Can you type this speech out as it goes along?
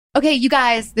Okay, you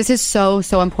guys, this is so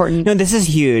important. No, this is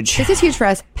huge. This is huge for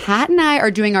us. Pat and I are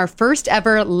doing our first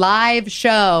ever live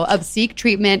show of Seek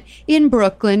Treatment in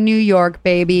Brooklyn, New York,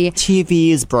 baby.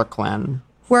 TV's Brooklyn.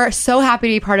 We're so happy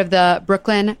to be part of the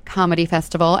Brooklyn Comedy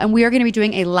Festival, and we are going to be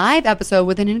doing a live episode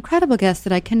with an incredible guest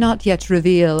that I cannot yet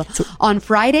reveal on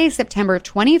Friday, September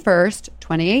 21st,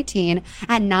 2018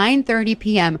 at 9:30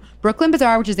 p.m. Brooklyn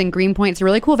Bazaar, which is in Greenpoint. It's a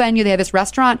really cool venue. They have this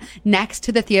restaurant next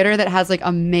to the theater that has like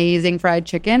amazing fried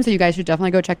chicken. So you guys should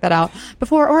definitely go check that out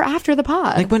before or after the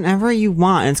pod. Like whenever you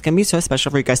want. And it's going to be so special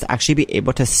for you guys to actually be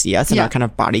able to see us and our kind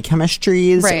of body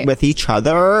chemistries with each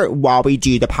other while we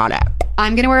do the pod app.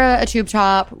 I'm going to wear a tube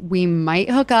top. We might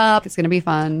hook up. It's going to be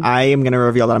fun. I am going to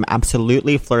reveal that I'm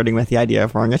absolutely flirting with the idea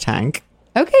of wearing a tank.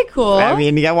 Okay, cool. I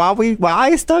mean, yeah, while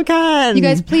I still can. You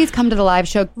guys, please come to the live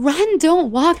show. Run, don't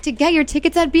walk to get your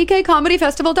tickets at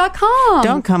bkcomedyfestival.com.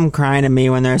 Don't come crying to me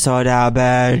when they're sold out,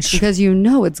 bitch. Because you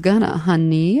know it's gonna,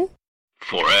 honey.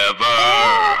 Forever.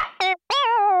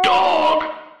 Dog.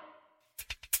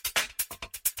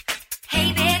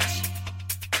 Hey, bitch.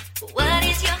 What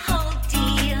is your whole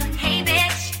deal? Hey,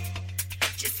 bitch.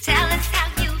 Just tell us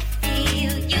how you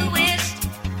feel. You wished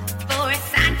for a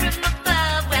sign from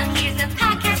above. Well, here's a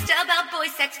podcast about boy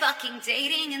sex, fucking,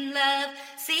 dating, and love.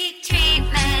 Seek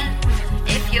treatment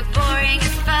if you're boring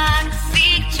as fuck.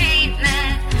 Seek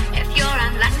treatment if you're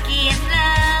unlucky in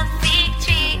love. Seek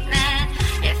treatment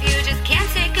if you just can't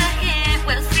take a hint.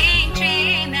 Well, seek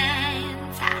treatment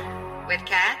with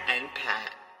Kat and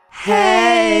Pat.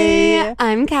 Hey,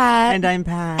 I'm Kat. And I'm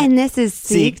Pat. And this is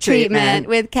Seek Treatment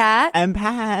with Kat and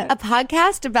Pat. A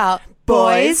podcast about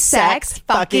boys, sex,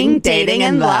 fucking, dating,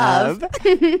 and love.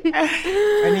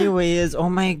 Anyways, oh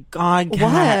my God, Kat,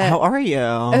 what? How are you?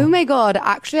 Oh my God.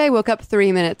 Actually, I woke up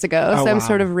 3 minutes ago, so I'm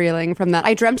sort of reeling from that.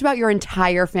 I dreamt about your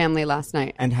entire family last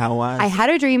night. And how was? I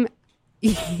had a dream.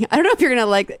 I don't know if you're going to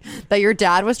like that your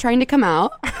dad was trying to come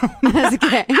out as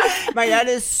gay. My dad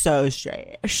is so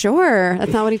straight. Sure.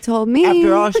 That's not what he told me.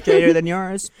 After all, straighter than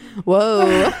yours.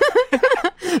 Whoa.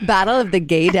 Battle of the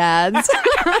gay dads.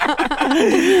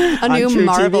 A new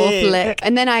Marvel flick.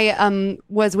 And then I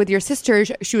was with your sister.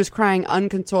 She was crying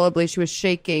uncontrollably. She was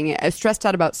shaking, stressed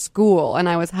out about school, and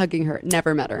I was hugging her.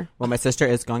 Never met her. Well, my sister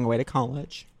is going away to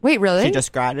college. Wait, really? She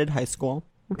just graduated high school.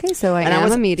 Okay, so I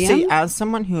am a medium. See, as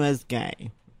someone who is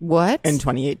gay. What? In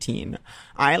 2018,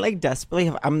 I like desperately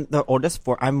I'm the oldest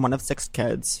I'm one of 6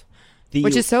 kids.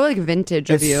 Which is so like vintage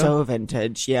of you. It's so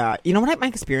vintage, yeah. You know what my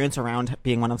experience around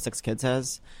being one of 6 kids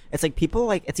is? It's like people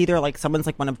like, it's either like someone's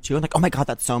like one of 2 and like, oh my God,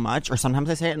 that's so much. Or sometimes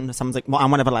I say it and someone's like, well, I'm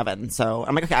one of 11. So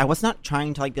I'm like, okay, I was not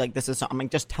trying to like be like, this is so, I'm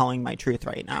like just telling my truth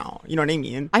right now. You know what I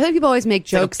mean? I feel like people always make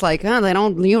jokes like, oh, they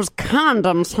don't use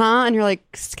condoms, huh? And you're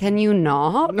like, can you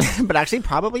not? But actually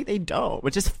probably they don't,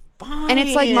 which is fine. And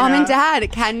it's like, mom and dad,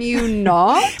 can you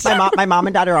not? my mom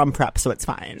and dad are on prep, so it's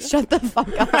fine. Shut the fuck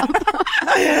up.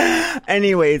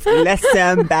 Anyways,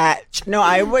 listen, batch. No,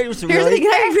 I was really... Here's the thing,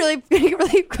 can I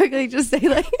really quickly just say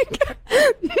like...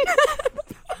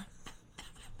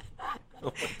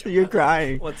 You're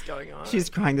crying. What's going on? She's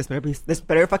crying. This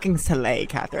better fucking slay,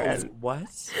 Catherine. What?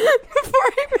 Before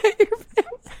I met your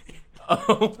family.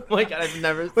 Oh my God, I've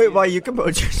never Wait, while you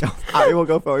compose yourself, I will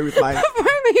go forward with mine. Before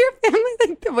I met your family,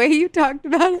 like the way you talked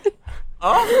about it.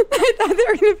 Oh. I thought they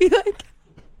were going to be like...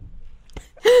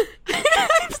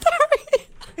 I'm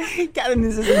sorry. Catherine,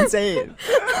 this is insane.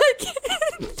 I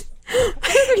can't. I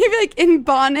thought they'd be like in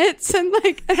bonnets and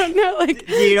like, I don't know, like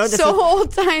so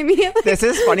old-timey. Like, this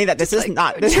is funny that this is like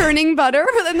not... churning butter.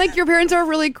 But then like your parents are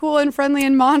really cool and friendly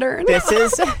and modern.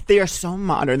 They are so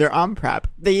modern. They're on prep.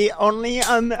 The only,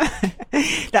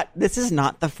 this is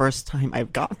not the first time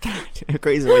I've got that,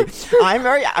 crazily.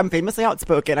 I'm famously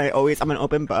outspoken. I'm an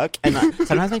open book. And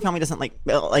sometimes my family doesn't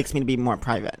likes me to be more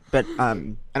private, but,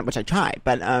 which I try,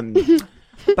 but,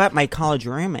 but my college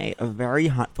roommate, a very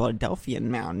hot Philadelphian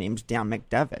man named Dan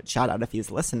McDevitt, shout out if he's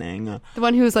listening. The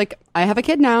one who was like, I have a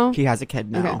kid now. He has a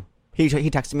kid now. Okay. He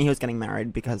texted me he was getting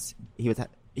married because he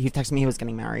texted me he was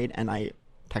getting married, and I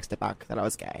texted back that I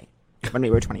was gay when we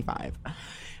were 25.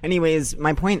 Anyways,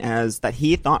 my point is that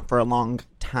he thought for a long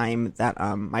time that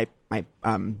my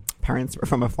parents were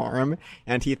from a farm,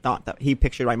 and he thought that he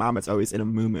pictured my mom as always in a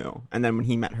muumuu, and then when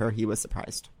he met her, he was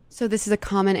surprised. So this is a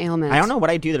common ailment. I don't know what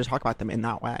I do to talk about them in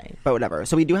that way, but whatever.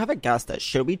 So we do have a guest that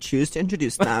should we choose to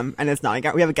introduce them, and it's not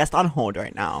we have a guest on hold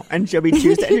right now, and should we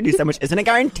choose to introduce them, which isn't a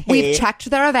guarantee. We've checked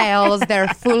their avails. They're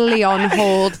fully on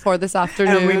hold for this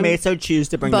afternoon. And we may so choose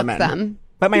to bring them in. Them.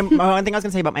 But my one thing I was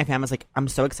gonna say about my family is like I'm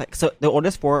so excited. So the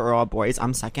oldest 4 are all boys.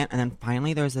 I'm second, and then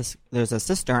finally there's a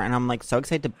sister, and I'm like so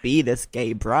excited to be this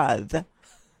gay brother.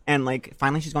 And like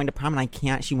finally she's going to prom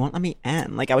and she won't let me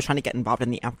in. Like I was trying to get involved in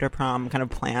the after prom kind of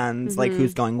plans, like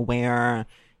who's going where,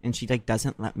 and she like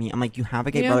doesn't let me. I'm like, you have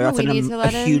a gay You know brother, who that's we need to a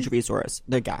let in? huge resource.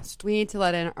 The guest. We need to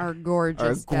let in our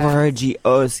gorgeous guest.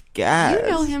 Gorgeous guest. You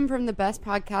know him from the best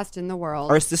podcast in the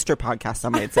world. Our sister podcast,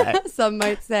 some might say. Some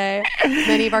might say.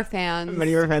 Many of our fans.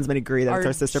 Many of our fans, many agree that it's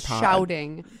our sister pod.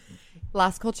 Shouting.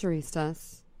 Las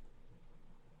Culturistas.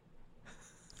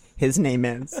 His name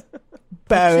is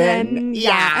Bowen.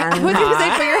 I was going to say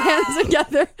put your hands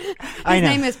together. His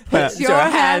name is Put Your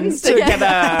Hands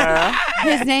Together.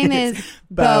 His name is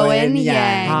Bowen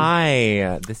Yang.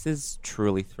 Hi, this is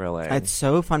truly thrilling. It's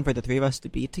so fun for the three of us to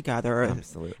be together.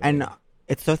 Absolutely. And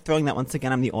it's so thrilling that once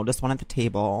again I'm the oldest one at the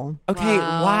table. Okay,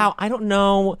 wow. I don't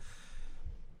know.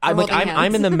 I'm holding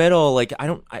I'm in the hands. middle. Like I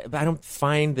don't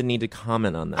find the need to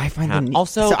comment on that. I find the need.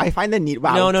 Also, so I find the need.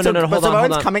 Wow. No. So Hold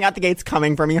Bowen's on. coming out the gates,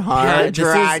 coming for me hard,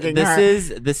 dragging her.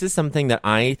 This is something that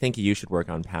I think you should work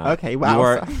on, Pat. Okay, wow.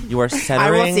 You are I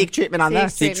centering. will seek treatment on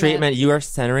this. Seek treatment. You are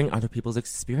centering other people's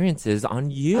experiences on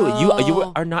you.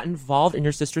 You are not involved in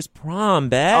your sister's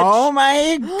prom, bitch. Oh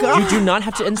my god! You do not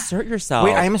have to insert yourself.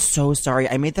 Wait, I am so sorry.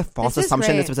 I made the false This is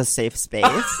assumption great. this was a safe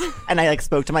space, and I like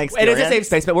spoke to my It experience. is a safe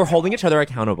space, but we're holding each other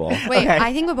accountable. Wait, Okay.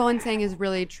 I think what Bowen's saying is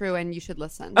really true and you should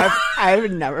listen. I've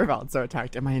never felt so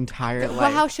attacked in my entire life. Well,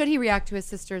 how should he react to his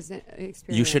sister's experience?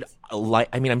 You should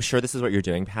I'm sure this is what you're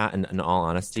doing, Pat. In all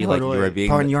honesty, Totally. like you are being.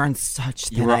 Bowen, you're on such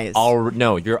thin ice.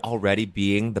 You're already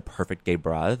being the perfect gay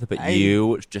brother, but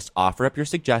you just offer up your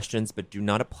suggestions, but do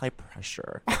not apply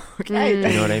pressure. Okay,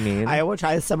 You know what I mean? I will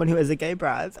try as someone who is a gay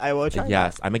brother. I will try.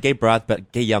 Yes, I'm a gay brother,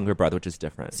 but gay younger brother, which is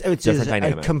different. So it's different just a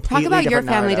dynamic. completely Talk about your different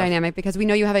family narrative. dynamic because we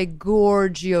know you have a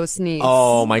gorgeous niece.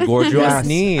 Oh, my gorgeous Yes,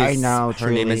 niece. I know, Her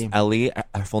name is truly. Ellie.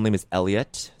 Her full name is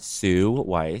Elliot Sue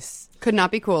Weiss. Could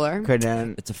not be cooler.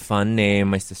 Couldn't. It's a fun name.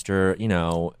 My sister,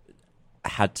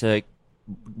 had to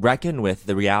reckon with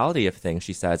the reality of things.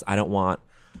 She says, I don't want,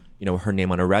 her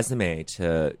name on a resume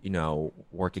to,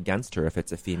 work against her if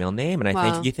it's a female name. And I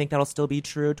Wow. think, you think that'll still be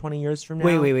true 20 years from now?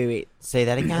 Wait. Say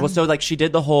that again. Well, so like she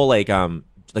did the whole like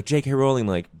J.K. Rowling,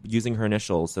 like using her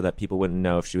initials so that people wouldn't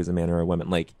know if she was a man or a woman.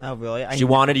 Like, oh really? she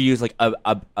wanted to use like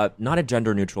a not a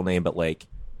gender neutral name, but like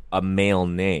a male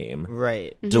name,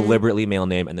 Right. deliberately male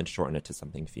name, and then shorten it to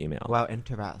something female. Wow,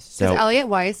 interesting. So Elliot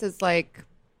Weiss is like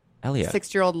Elliot.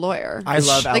 6-year-old lawyer. I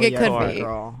love Like, it Elliot could for be. a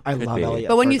girl. I Could love be. Elliot.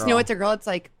 But when for you a know girl. it's a girl, it's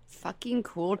like fucking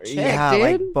cool chick, yeah, dude.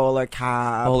 like bowler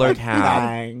cap. Bowler like cap.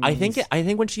 bangs. I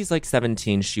think when she's like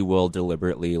 17, she will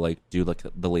deliberately like do like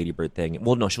the Ladybird thing.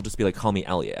 Well, no, she'll just be like, call me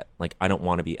Elliot. Like, I don't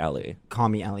want to be Ellie. Call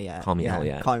me Elliot. Call me Yeah.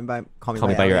 Elliot. Call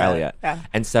me By your Elliot. Yeah.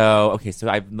 And so, okay, so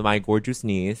I have my gorgeous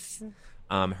niece.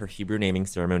 Her Hebrew naming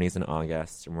ceremony is in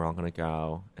August, and we're all gonna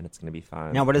go, and it's gonna be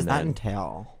fun. Now, what does And that then-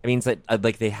 entail? It means that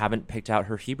like they haven't picked out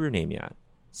her Hebrew name yet,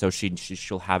 so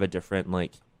she'll have a different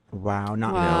like. Wow,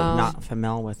 Wow. not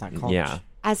familiar with that culture. Yeah.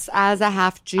 As a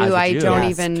half Jew, As a I Jew. don't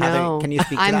Yes. even Catherine, know. can you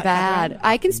speak to I'm that, bad. Catherine?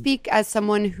 I can speak as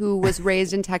someone who was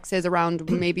raised in Texas around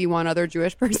maybe one other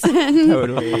Jewish person.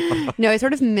 Totally. No, I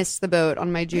sort of missed the boat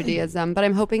on my Judaism, but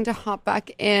I'm hoping to hop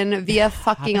back in via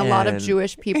fucking a lot of in.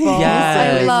 Jewish people.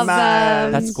 Yes. I love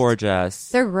them. That's gorgeous.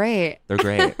 They're great. They're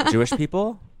great. Jewish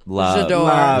people love. J'adore.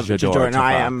 Love J'adore J'adore. to No,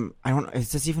 I fuck. am. I don't.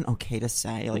 Is this even okay to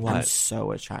say? Like, I'm What?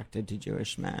 so attracted to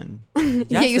Jewish men.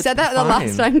 Yeah, you it's said that the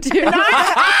last fine. time too.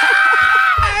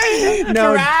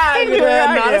 No,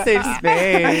 not a safe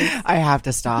space. I have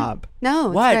to stop. No,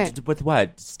 it's What? great. With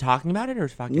what? Just talking about it or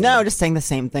fucking? No, just saying the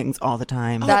same things all the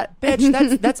time. That-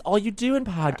 Bitch, that's all you do in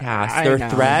podcasts. I There are know.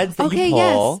 threads that Okay, you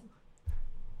pull. yes.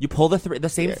 You pull the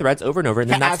same threads over and over, and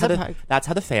then As that's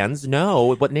how the fans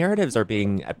know what narratives are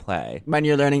being at play. when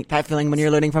you're learning that feeling when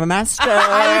you're learning from a master.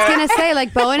 I was gonna say,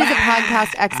 like, Bowen is a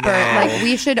podcast expert. Like,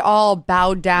 we should all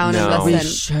bow down No. and we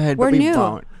listen. should, We're but we new.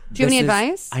 won't. Do you have any This is-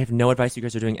 advice? I have no advice. You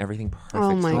guys are doing everything perfectly.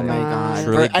 Oh my Oh my god!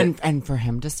 Truly, And for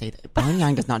him to say that Bowen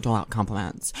Yang does not dole out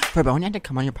compliments. For Bowen Yang to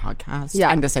come on your podcast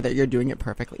Yeah. and to say that you're doing it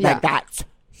perfectly, Yeah. like that's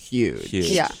huge. Huge.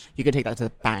 Yeah. You could take that to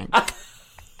the bank.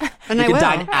 And You I can will.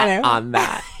 dine I know. on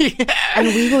that. And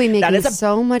we will be That making is a-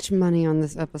 so much money on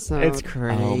this episode. It's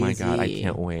crazy. Oh my God, I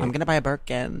can't wait. I'm gonna buy a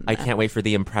Birkin. I can't wait for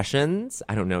the impressions.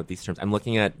 I don't know these terms. I'm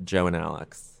looking at Joe and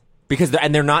Alex because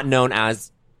they're not known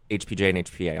as HPJ and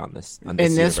HPA on this in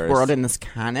this universe. world, in this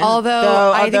canon.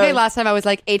 Although I think last time I was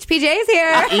like, HPJ's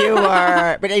here. you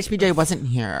were, but HPJ wasn't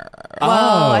here.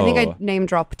 Well, I think I Oh. name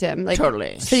dropped him. Like,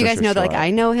 Totally. So you Sure, guys sure, know that, like, sure. I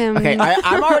know him. Okay,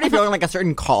 I'm already feeling like a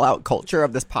certain call out culture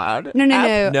of this pod. No.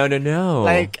 No.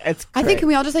 Like it's. I think great. can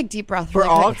we all just like deep breath? We're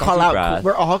really all quick? call breath. out.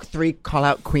 We're all three call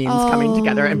out queens coming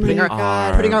together and my putting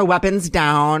God. our weapons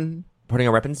down. putting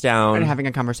our weapons down. And having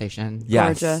a conversation.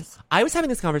 Yes. Gorgeous. I was having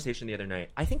this conversation the other night.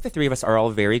 I think the three of us are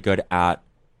all very good at,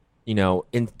 you know,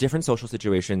 in different social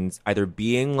situations, either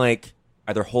being like,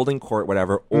 either holding court,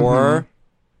 whatever, or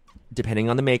depending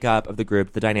on the makeup of the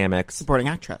group, the dynamics, Supporting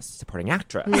actress.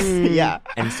 Yeah.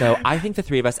 And so I think the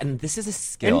three of us, and this is a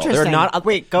skill. Interesting. They're not,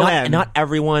 Wait, go not, in. Not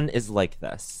everyone is like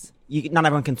this. Not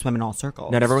everyone can swim in all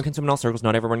circles. Not everyone can swim in all circles.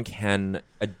 Not everyone can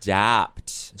adapt,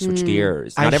 switch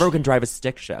gears. I Not sh- everyone can drive a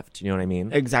stick shift. You know what I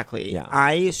mean? Exactly. Yeah.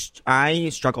 I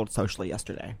struggled socially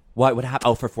yesterday. What would happen?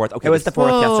 Oh, for fourth. Okay, It was the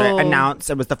fourth Whoa. yesterday. Announced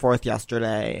it was the fourth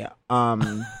yesterday.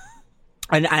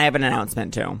 And I have an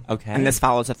announcement too. Okay. And this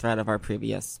follows a thread of our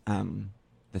previous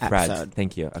the threads. episode.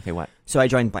 Thank you. Okay, what? So I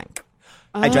joined Blink.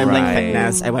 I joined Blink Right.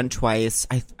 Fitness. I went twice.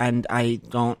 And I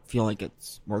don't feel like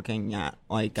it's working yet.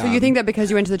 Like So you think that because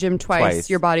you went to the gym twice, Twice.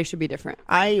 your body should be different?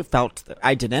 I felt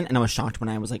I didn't, and I was shocked when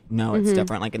I was like, no, it's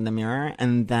different, like in the mirror.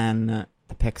 And then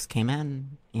the pics came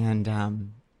in,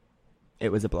 and it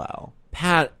was a blow.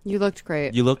 Pat, You looked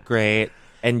great. you look great,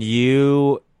 and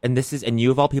you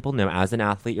of all people know, as an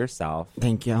athlete yourself,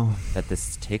 Thank you. that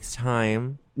this takes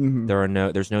time.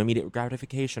 There's no immediate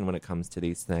gratification when it comes to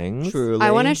these things. Truly.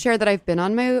 I want to share that I've been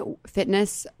on my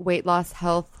fitness, weight loss,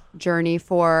 health journey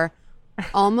for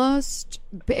almost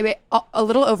a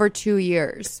little over 2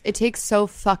 years. It takes so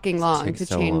fucking long takes to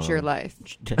so change long. your life.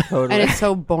 Totally. And it's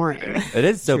so boring. It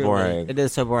is so Truly. boring. It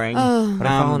is so boring. But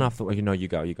I've fallen off the. You know, you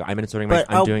go. I'm inserting my.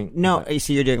 I'm doing. No, you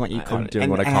see, you're doing what you I'm call it. doing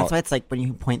and, what I and call that's it. why it's like when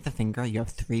you point the finger, you have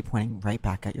three pointing right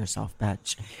back at yourself,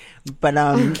 bitch. But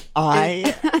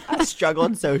I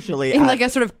struggled socially. In like a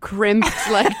sort of crimped,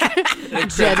 like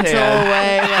gentle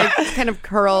way, like kind of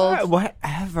curled.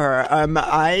 Whatever.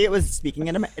 I was speaking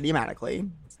idiomatically,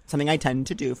 something I tend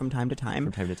to do from time to time.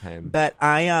 From time to time. But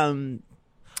I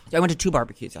went to 2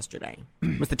 barbecues yesterday.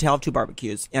 It was the tale of 2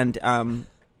 barbecues, and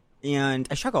I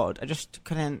struggled. I just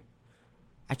couldn't.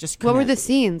 What were the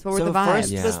scenes? What were So the vibes?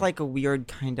 first Yeah. was like a weird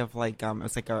kind of like it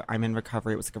was like I'm in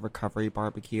recovery. It was like a recovery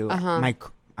barbecue.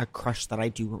 A crush that I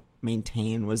do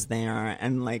maintain was there,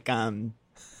 and like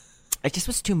it just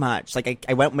was too much. Like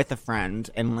I went with a friend,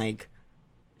 and like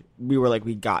we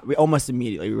almost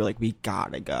immediately we were like, we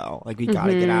gotta go, like we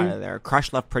gotta get out of there.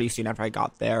 Crush left pretty soon after I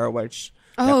got there, which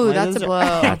Oh, definitely that's a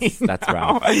was- blow. That's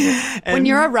rough. When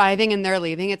you're arriving and they're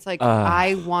leaving, it's like,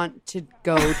 I want to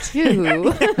go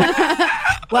too.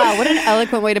 Wow, what an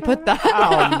eloquent way to put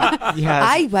that. Yes.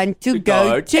 I want to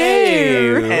go too.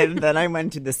 And then I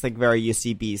went to this like very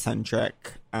UCB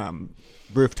centric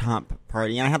rooftop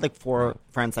party, and I had like 4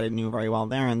 friends that I knew very well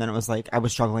there, and then it was like I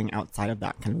was struggling outside of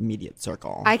that kind of immediate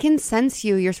circle. I can sense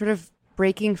you. You're sort of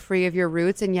breaking free of your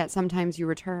roots, and yet sometimes you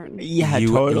return. Yeah,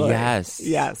 totally.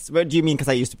 Yes. What do you mean? Because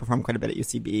I used to perform quite a bit at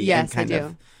UCB. Yes, and I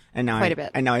do. And now Quite a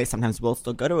bit. And now I sometimes will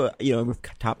still go to a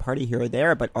rooftop party here or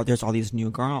there, but there's all these new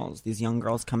girls, these young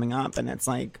girls coming up, and it's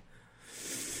like,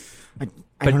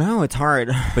 I don't know. It's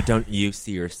hard. But don't you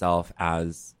see yourself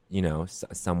as, you know,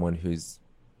 someone who's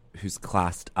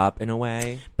classed up in a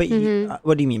way? But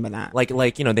what do you mean by that?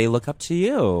 Like you know, they look up to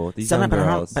you. These young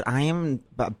girls. But I am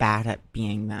bad at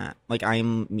being that. Like I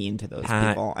am mean to those Pat,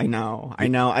 people. I know.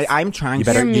 I'm trying. you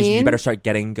better You're you mean? better start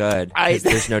getting good. 'Cause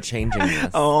there's no changing this.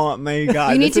 Oh my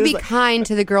god! You need this to is be like- kind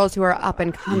to the girls who are up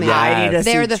and coming. Yeah, I need to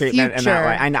They're seek the treatment in that future.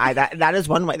 way. I know that is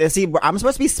one way. See, I'm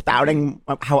supposed to be spouting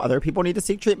how other people need to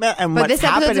seek treatment, and But what's this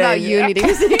episode's happening. about you needing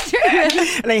to seek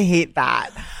treatment. And I hate that.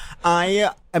 I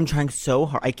am trying so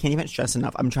hard. I can't even stress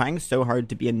enough. I'm trying so hard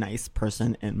to be a nice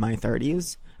person in my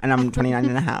 30s, and I'm 29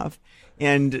 and a half.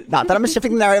 And not that I'm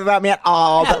shifting the narrative about me at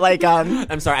all, but like,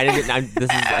 I'm sorry. I didn't. This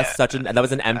is that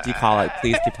was an empty call out.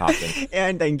 Please keep talking.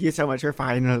 and thank you so much for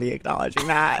finally acknowledging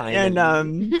that.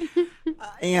 Finally.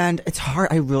 And it's hard.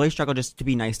 I really struggle just to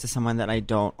be nice to someone that I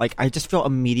don't like. I just feel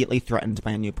immediately threatened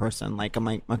by a new person. Like I'm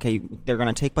like, okay, they're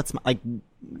gonna take what's like. And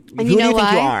who you do know you think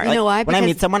why? you are? You Like, know why? When I Because-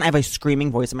 meet someone, I have a screaming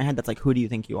voice in my head that's like, who do you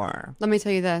think you are? Let me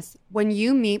tell you this. When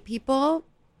you meet people,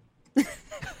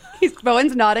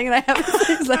 Bowen's nodding and I haven't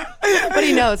said like, but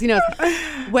he knows.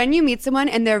 When you meet someone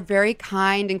and they're very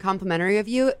kind and complimentary of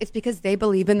you, it's because they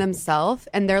believe in themselves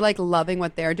and they're like loving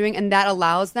what they're doing, and that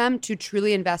allows them to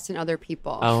truly invest in other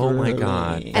people. Oh my Truly.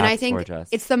 god. and I That's think gorgeous.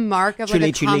 it's the mark of Truly,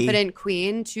 like a truly. confident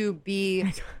queen to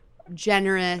be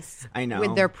generous I know.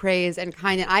 with their praise and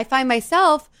kind. And I find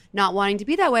myself not wanting to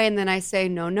be that way, and then I say,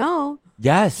 no.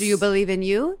 yes. Do you believe in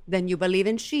you? Then you believe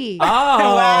in she.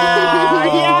 Oh,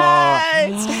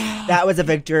 Yes! That was a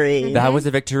victory. That was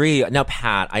a victory. Now,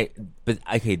 Pat,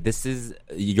 this is,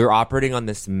 you're operating on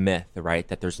this myth, right?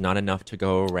 That there's not enough to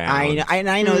go around.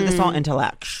 I know this is all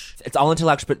intellect. It's all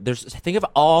intellectual, but think of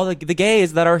all the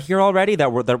gays that are here already,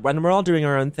 that we're all doing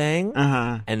our own thing.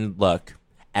 Uh-huh. And look,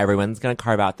 everyone's gonna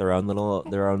carve out their own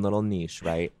little niche,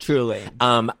 right? Truly.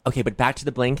 Okay, but back to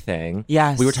the blank thing.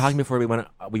 Yes. We were talking before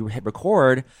we hit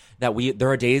record that there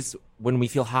are days when we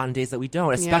feel hot and days that we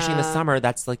don't, especially in the Yeah. summer.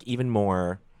 That's like even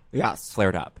more Yes.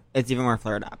 flared up. It's even more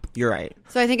flared up. You're right.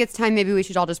 So I think it's time maybe we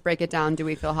should all just break it down. Do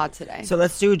we feel hot today? So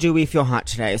let's do we feel hot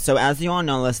today? So as you all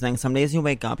know listening, some days you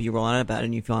wake up, you roll out of bed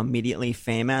and you feel immediately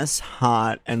famous,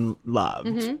 hot, and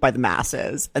loved by the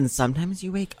masses. And sometimes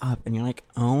you wake up and you're like,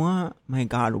 oh my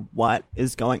God, what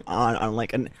is going on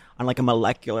like a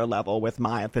molecular level with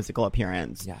my physical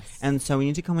appearance? Yes. And so we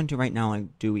need to come into right now,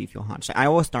 like, do we feel hot today? I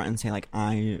always start and say, like,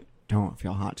 I don't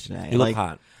feel hot today. You look like,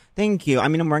 hot. Thank you. I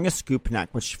mean, I'm wearing a scoop neck,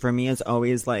 which for me is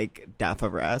always like death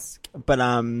of risk. But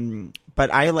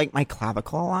I like my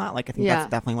clavicle a lot. Like I think Yeah.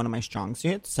 that's definitely one of my strong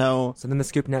suits. So So then the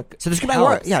scoop neck. the scoop neck helps.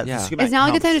 works. Yeah, the scoop neck Is now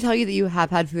a good time to helps. tell you that you have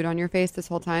had food on your face this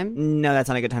whole time? No, that's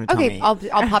not a good time to tell Okay, me. I'll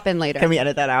pop in later. Can we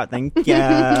edit that out? Thank you.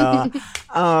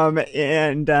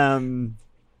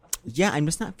 Yeah, I'm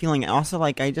just not feeling it. Also,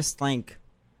 like I'm just not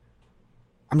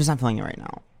feeling it right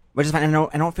now. Which is fine.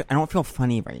 I don't feel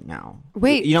funny right now.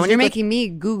 Wait, you know when you're go- making me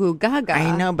goo goo gaga.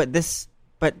 I know, but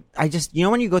I just, you know,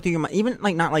 when you go through your mind, even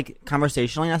like not like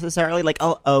conversationally necessarily, like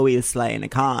I'll always slay in a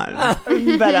con,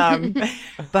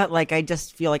 but like I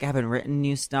just feel like I haven't written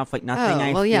new stuff, like nothing.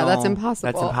 That's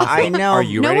impossible. That's impossible. I know. Are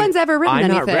you No ready? one's ever written I'm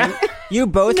not anything. ready. You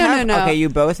both No, have, no. okay, you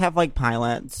both have like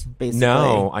pilots, basically.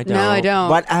 No, I don't. No, I don't.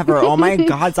 Whatever. Oh my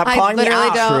God, stop I calling me literally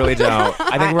out. don't. Truly don't.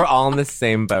 I think we're all in the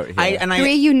same boat here.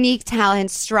 Three unique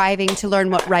talents striving to learn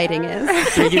what writing is.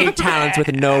 Three unique talents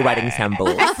with no writing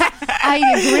samples. I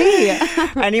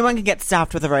agree. Anyone can get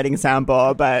stuffed with a writing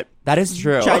sample, but That is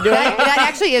true. should I do it? That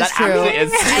actually is true. actually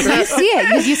is And true. you see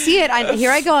it. You see it.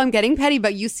 Here I go. I'm getting petty,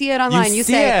 but you see it online. You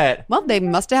see say, it. well, they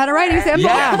must have had a writing sample.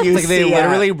 Yeah, You it's like they see it.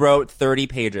 literally wrote 30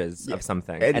 pages of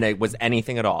something, and it was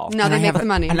anything at all. Now they I make have, the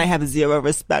money. and I have zero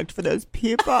respect for those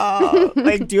people.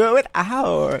 Like, do it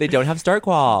without. They don't have start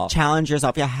qual. Challenge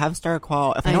yourself. Yeah, have star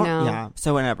qual. If I I don't, know. yeah.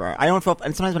 So whenever and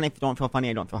sometimes when I don't feel funny,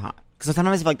 I don't feel hot. Because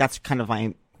sometimes I feel like that's kind of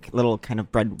my little kind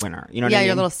of breadwinner. You know what I Yeah, mean?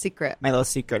 your little secret. My little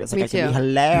secret is like Me I can be too.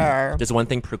 hilarious. Does one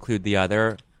thing preclude the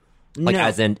other? Like, No.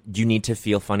 as in, you need to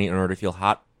feel funny in order to feel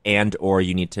hot, and or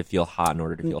you need to feel hot in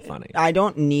order to feel funny. I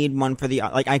don't need one for the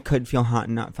like. I could feel hot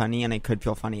and not funny, and I could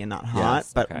feel funny and not hot.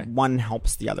 Yes, but okay. one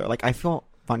helps the other. Like I feel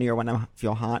funnier when I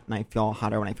feel hot, and I feel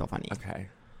hotter when I feel funny. Okay.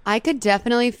 I could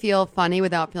definitely feel funny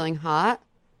without feeling hot,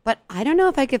 but I don't know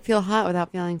if I could feel hot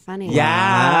without feeling funny.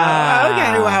 Yeah.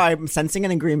 Okay. Wow. I'm sensing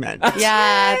an agreement.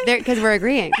 Yeah, because we're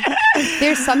agreeing.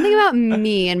 There's something about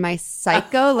me and my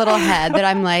psycho little head that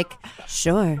I'm like,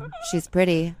 sure, she's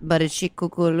pretty, but is she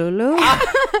cuckoo lulu?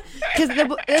 Because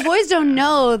the boys don't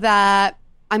know that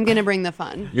I'm going to bring the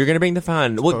fun. You're gonna bring the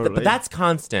fun. Well, Totally. but that's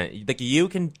constant. Like, you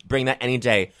can bring that any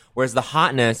day. Whereas the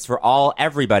hotness for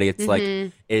everybody, it's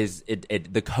like is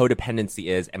it the codependency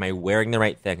is, am I wearing the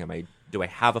right thing? Do I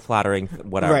have a flattering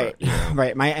whatever? Right, you know?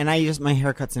 right. My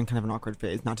haircut's in kind of an awkward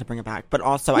phase. Not to bring it back, but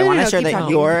also I No, want to no, share keep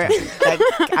that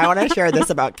talking. I want to share this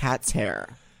about Kat's hair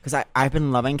because I've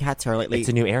been loving Kat's hair lately. It's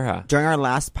a new era. During our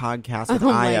last podcast with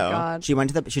Oh my Io, God. she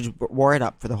she wore it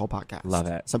up for the whole podcast. Love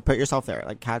it. So put yourself there.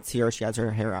 Like Kat's here, she has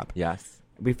her hair up. Yes.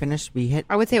 We finished. We hit.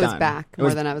 I would say it was done. back It more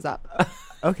was- than I was up.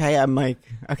 Okay, I'm like,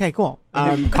 okay, cool.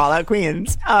 Call out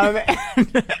queens. I'm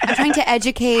trying to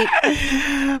educate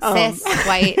cis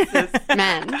white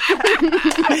men.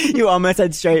 You almost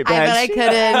said straight, bitch. But I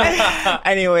couldn't.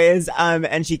 Anyways,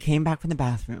 and she came back from the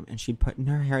bathroom and she'd put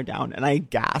her hair down, and I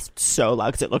gasped so loud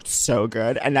because it looked so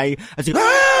good, and I was like,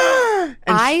 and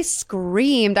I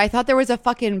screamed. I thought there was a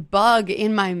fucking bug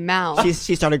in my mouth.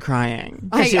 she started crying.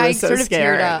 'Cause she I was so sort of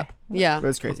scared. teared up. Yeah. It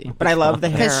was crazy, but I love the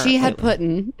hair Because she had put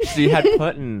in She had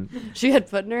put in.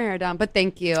 her hair down. But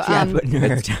thank you. She had put her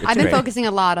hair down. I've been great. focusing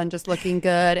a lot on just looking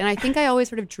good. And I think I always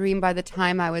sort of dreamed by the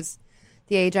time I was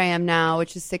the age I am now,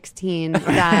 which is 16,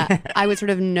 that I would sort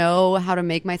of know how to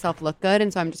make myself look good.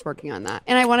 And so I'm just working on that.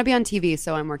 And I want to be on TV,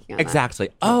 so I'm working on Exactly.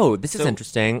 Oh, this is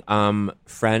interesting.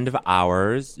 Friend of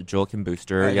ours, Joel Kim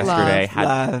Booster, yesterday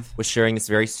Love. was sharing this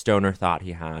very stoner thought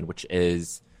he had, which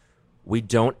is we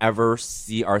don't ever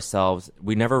see ourselves,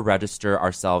 we never register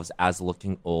ourselves as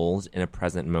looking old in a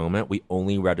present moment. We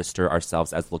only register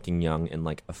ourselves as looking young in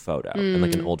like a photo, in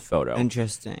like an old photo.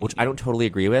 Interesting. Which I don't totally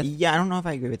agree with. Yeah, I don't know if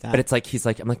I agree with that. But it's like, he's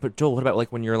like, I'm like, but Joel, what about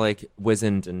like when you're like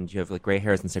wizened and you have like gray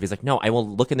hairs and stuff? He's like, no, I will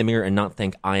look in the mirror and not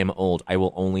think I am old. I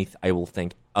will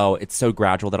think, oh, it's so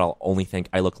gradual that I'll only think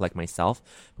I look like myself.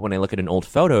 But when I look at an old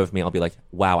photo of me, I'll be like,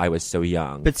 wow, I was so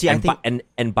young. But see, I and think-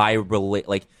 and by relate,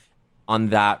 like on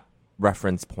that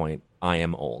reference point, I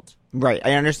am old. Right.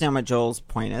 I understand what Joel's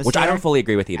point is. Which I here. don't fully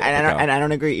agree with either. And but go. I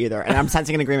don't agree either. And I'm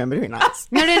sensing an agreement between us.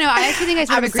 No. I actually think I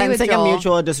sort I'm of agree with sensing Joel. a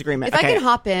mutual disagreement. If I can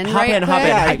hop in, right quick,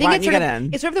 Yeah, I think why it's don't sort, you of, get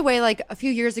in? it's sort of the way like a few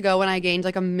years ago when I gained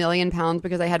like 1 million pounds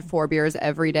because I had 4 beers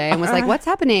every day and was like, what's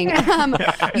happening?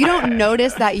 You don't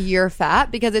notice that you're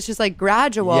fat because it's just like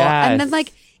gradual. Yes. And then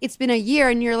like it's been a year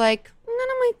and you're like, none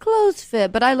of my clothes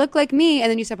fit, but I look like me.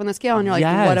 And then you step on the scale and you're like,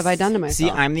 Yes. what have I done to myself? See,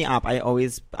 I'm the op.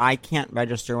 I can't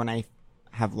register when I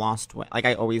have lost weight. Like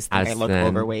I always think As I look thin.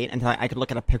 overweight until I could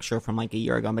look at a picture from like a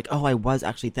year ago. I'm like, oh, I was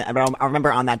actually thin. But I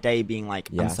remember on that day being like,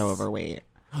 I'm Yes. so overweight.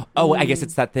 Oh, I guess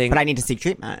it's that thing. But I need to seek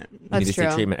treatment. You need That's to true.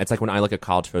 seek treatment. It's like when I look at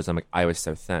college photos, I'm like, I was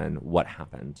so thin. What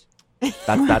happened?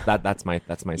 That's my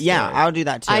story. Yeah, I'll do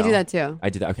that too. I do that too. I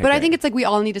do that. Okay, but I great. think it's like we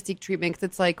all need to seek treatment because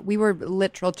it's like we were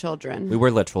literal children. we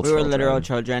were literal. We were children. literal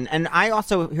children. And I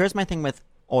also, here's my thing with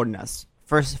oldness.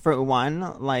 First, for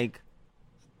one, like,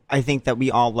 I think that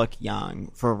we all look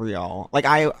young for real. Like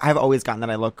I've always gotten that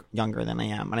I look younger than I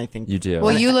am, and I think You do.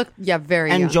 Well, you look, very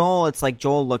And young. Joel, it's like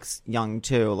Joel looks young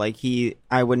too. Like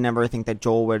I would never think that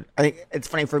Joel would. I think it's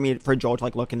funny for Joel to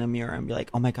like look in the mirror and be like,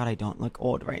 "Oh my god, I don't look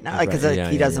old right now," like because Right, yeah,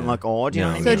 he yeah, doesn't yeah. look old. You know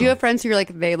No. what I So mean? do you have friends who you're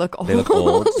like, they look old? They look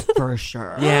old. For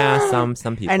sure. Yeah, some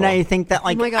people. And I think that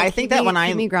like Oh my God, I think keep that me- when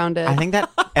keep me grounded. I think that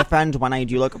if and when I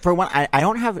do look for one, I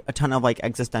don't have a ton of like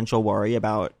existential worry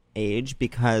about age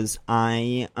because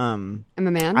I I'm a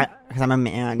man. because I'm a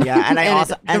man, yeah, and I And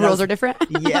also the rules are different.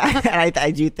 yeah, and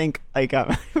I do think like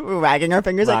we're wagging our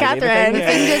fingers at Wagging the Catherine. The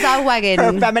fingers are wagging.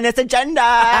 Her feminist agenda.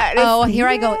 Oh, here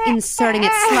I go, inserting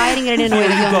it, sliding it in a way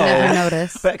that you'll never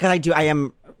notice. But because I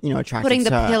am, attracted Putting the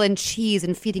to pill in cheese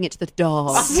and feeding it to the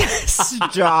dog.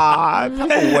 Stop.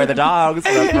 where the dogs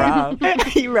are from.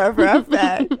 You ruff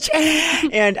bitch.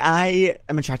 And I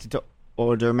am attracted to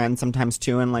older men sometimes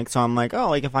too, and like so I'm like, oh,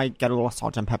 like if I get a little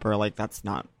salt and pepper, like that's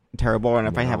not terrible, and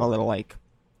if I have a little like,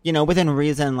 within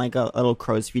reason, like a little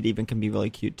crow's feet even can be really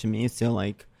cute to me. So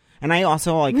like, and I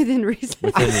also like Within reason.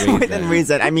 within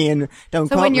reason. I mean, don't.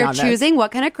 So quote when me you're on this. choosing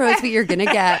what kind of crow's feet you're gonna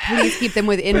get, please keep them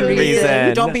within reason.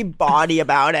 Reason. Don't be bawdy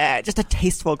about it. Just a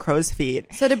tasteful crow's feet.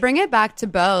 So to bring it back to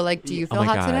Bo, like, do you feel Oh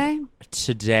my hot God. today?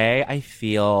 Today I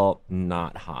feel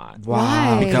not hot.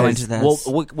 Why? Go into this.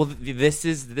 Well, this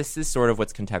is sort of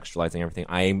what's contextualizing everything.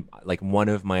 I'm like one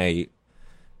of my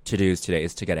to-dos today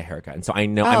is to get a haircut, and so I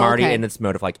know I'm already okay. in this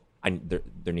mode of like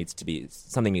there needs to be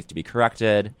something needs to be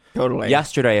corrected. Totally.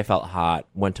 Yesterday I felt hot.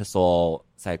 Went to Soul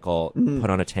Cycle, put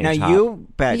on a tank Now top. you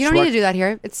bitch. You don't need to do that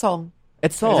here. It's Soul.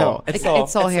 It's Soul. It's Soul.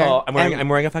 It's Soul here. I'm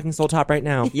wearing a fucking Soul top right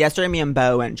now. Yesterday, me and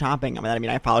Bo went shopping. I mean,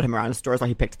 I followed him around stores while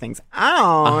he picked things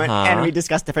out, Uh-huh. and we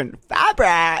discussed different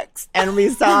fabrics, and we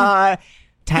saw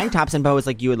tank tops. And Bo was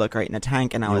like, "You would look great in a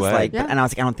tank," and I was would. like, Yeah. "I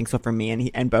don't think so for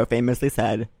me." And Bo famously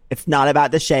said, "It's not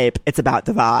about the shape; it's about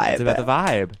the vibe." It's about the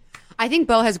vibe. I think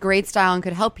Bo has great style and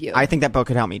could help you. I think that Bo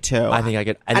could help me too. I think I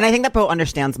could. and I think that Bo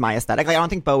understands my aesthetic. Like, I don't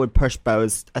think Bo would push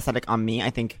Bo's aesthetic on me. I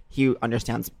think he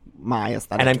understands my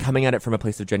aesthetic. And I'm coming at it from a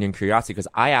place of genuine curiosity because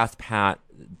I asked Pat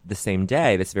this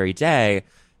very day,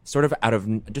 sort of out of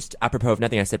just apropos of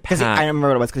nothing. I said, Pat, because I remember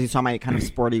what it was because you saw my kind of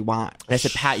sporty watch. and I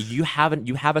said, Pat, you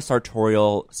have a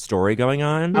sartorial story going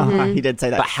on, He did say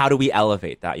that. but how do we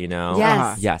elevate that?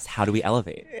 Yes. Yes. How do we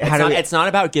elevate? How do we- It's not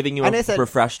about giving you And a I said-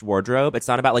 refreshed wardrobe. It's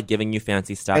not about like giving you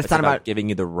fancy stuff. It's It's not about about- giving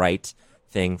you the right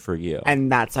thing for you.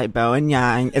 And that's why Bo and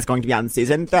Yang is going to be on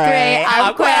season 3. Great.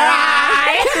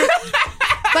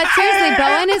 But seriously,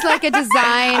 Bowen is like a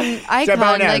design icon.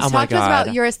 Bowen is. Like, Oh my talk to us God.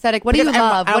 about your aesthetic. What do you Because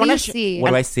love? I What do wanna you sh- see?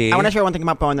 What do I see? I want to share one thing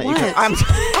about Bowen that you can.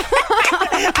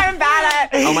 What? I'm bad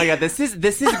at. Oh my God, this is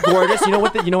gorgeous. You know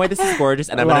why this is gorgeous?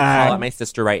 And I'm going to Why? call out my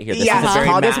sister right here. This Yes, is a very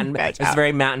call this Matt and, bitch this is out.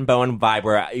 very Matt and Bowen vibe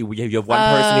where you have one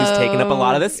person who's taking up a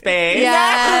lot of the space.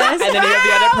 Yes. And then you have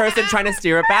the other person trying to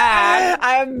steer it back.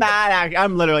 I'm mad.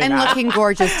 I'm literally And mad. looking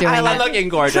gorgeous doing I'm it. looking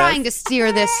gorgeous. Trying to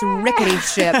steer this rickety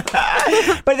ship.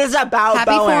 But this is about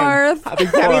Happy Bowen. 4th. Happy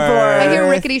I hear 4th.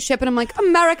 rickety ship and I'm like,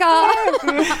 America.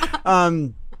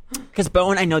 Because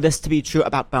Bowen, I know this to be true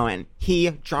about Bowen. He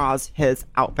draws his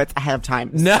outfits ahead of time.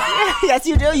 No. Yes,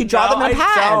 you do. You draw them in a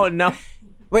pad. I don't know.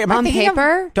 Wait, am I On thinking of-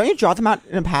 paper? don't you draw them out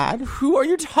in a pad? Who are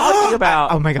you talking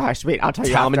about? Oh my gosh! Wait, I'll tell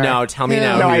you. Tell me after. no. Tell me Who?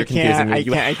 now. No, You're I confusing can't. me. I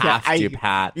You can't. have I to, can't.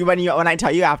 Pat. When I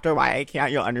tell you after why I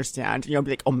can't, you'll understand. You'll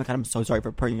be like, "Oh my god, I'm so sorry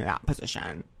for putting you in that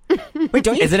position." Wait,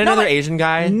 don't you? Is it no, another wait. Asian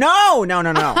guy? No.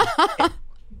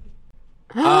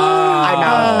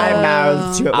 I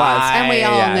mouthed who it was. And we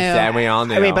all knew. And we all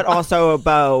knew. I mean, but also,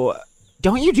 Bo,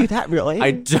 don't you do that really?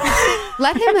 I don't.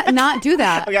 Let him not do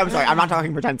that. Okay, I'm sorry. I'm not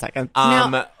talking for 10 seconds.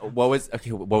 What was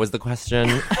the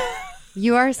question?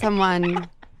 You are someone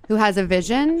who has a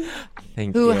vision,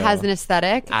 Thank who you. has an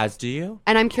aesthetic. As do you?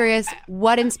 And I'm curious,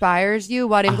 what inspires you,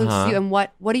 what influences you, and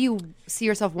what do you see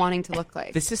yourself wanting to look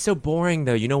like? This is so boring,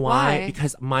 though. You know why? Why?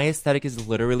 Because my aesthetic is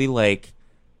literally like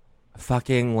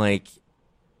fucking like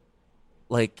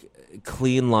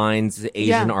clean lines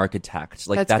Asian Yeah. architect.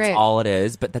 Like That's that's great. all it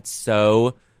is. But it's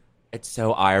so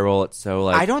eye roll. It's so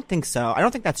like I don't think so. I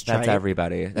don't think that's that's trite.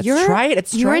 everybody. That's You're trite.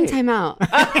 It's You're in trite.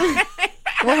 timeout.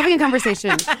 We're having a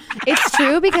conversation. It's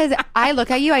true because I look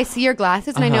at you, I see your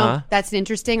glasses, and I know Uh-huh. that's an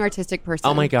interesting artistic person.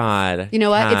 Oh my god. You know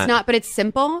what? Kat, It's not, but it's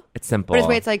simple. It's simple. But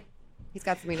it's, it's like, he's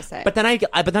got something to say. But then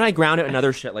I ground it in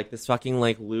other shit like this fucking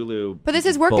like Lulu. But this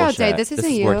is workout day. bullshit. This isn't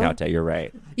is you. workout day. You're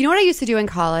right. You know what I used to do in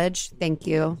college? Thank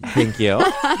you. Thank you.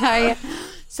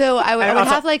 So I would also-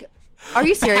 have like, are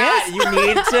you serious? You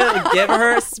need to give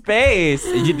her space.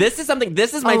 This is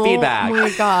my feedback. Oh my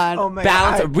God. Oh my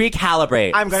Balance, God.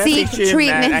 recalibrate. I'm gonna Seek seek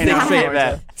treatment. I know.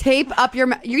 Treatment. Tape up your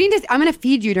mouth. I'm going to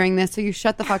feed you during this, so you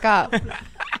shut the fuck up.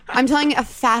 I'm telling you a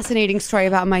fascinating story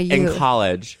about my in youth.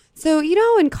 college. So,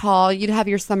 in call, you'd have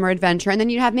your summer adventure, and then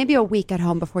you'd have maybe a week at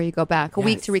home before you go back, a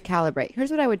week to recalibrate.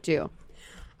 Here's what I would do.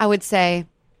 I would say,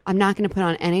 I'm not going to put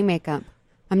on any makeup.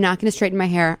 I'm not going to straighten my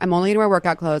hair. I'm only going to wear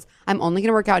workout clothes. I'm only going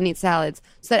to work out and eat salads.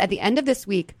 So that at the end of this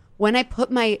week, when I put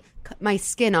my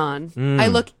skin on, I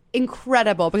look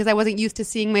incredible because I wasn't used to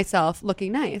seeing myself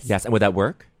looking nice. Yes, and would that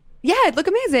work? Yeah, it'd look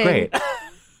amazing. Great.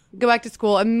 Go back to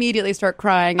school, immediately start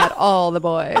crying at all the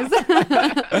boys.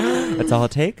 That's all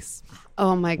it takes.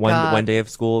 Oh my God. One day of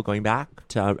school going back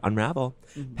to unravel.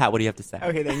 Pat, what do you have to say?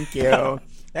 Okay, thank you.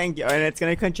 Thank you. And it's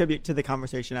going to contribute to the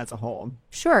conversation as a whole.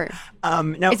 Sure.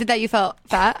 No, Is it that you felt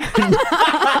fat?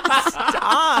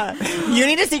 you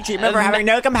need to seek treatment for having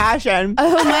no compassion.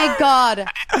 Oh my God.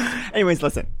 Anyways,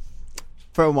 listen.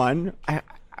 For one, as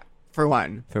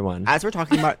we're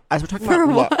talking about,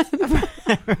 look.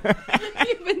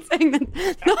 You've been saying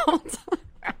that the whole time.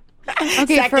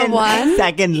 Okay, for one.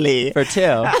 Secondly, For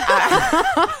two.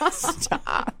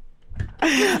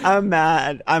 I'm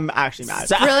mad. I'm actually mad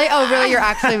Really? Oh, really? You're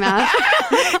actually mad?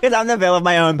 because I'm the veil of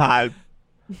my own pod.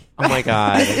 Oh my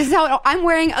God. This is how I'm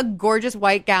wearing a gorgeous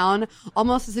white gown,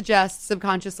 almost to suggest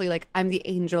subconsciously, like I'm the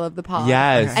angel of the pod.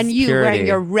 Yes, And you purity. wearing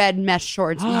your red mesh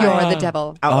shorts, you're the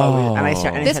devil. Oh. And I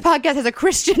start. This podcast has a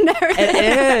Christian narrative.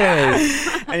 It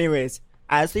is. Anyways,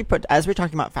 as we're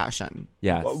talking about fashion,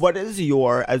 Yes. what is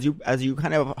your as you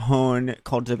kind of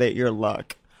cultivate your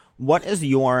look? What is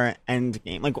your end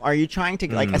game? Like, are you trying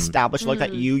to like establish a look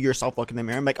that you yourself look in the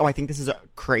mirror and be like, oh, I think this is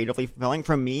creatively fulfilling?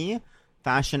 For me,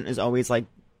 fashion is always like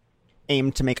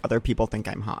aimed to make other people think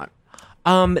I'm hot.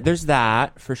 There's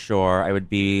that for sure. I would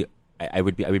be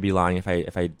lying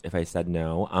if I said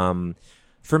no.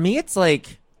 For me, it's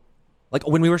like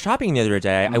when we were shopping the other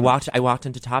day, I walked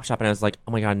into Topshop and I was like,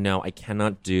 oh my God, no, I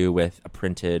cannot do with a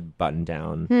printed button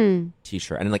down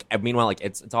t-shirt. And like, meanwhile, like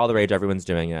it's all the rage. Everyone's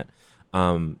doing it.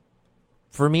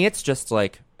 For me, it's just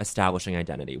like establishing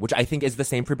identity, which I think is the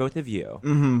same for both of you.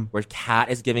 Mm-hmm. Where Kat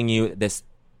is giving you this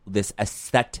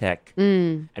aesthetic,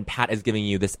 and Pat is giving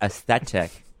you this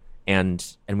aesthetic,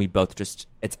 and we both just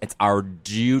it's our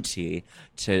duty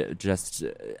to just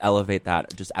elevate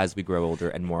that just as we grow older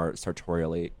and more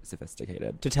sartorially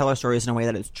sophisticated. To tell our stories in a way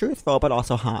that is truthful but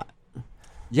also hot.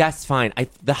 Yes, fine.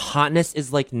 The hotness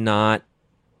is like not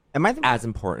Am I the as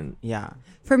important. Yeah.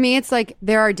 For me, it's like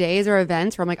there are days or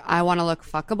events where I'm like, I want to look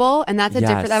fuckable, and that's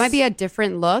Yes. that might be a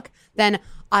different look than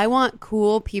I want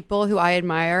cool people who I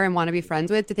admire and want to be friends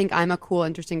with to think I'm a cool,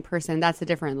 interesting person. That's a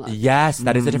different look. Yes,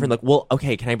 that is a different look. Well,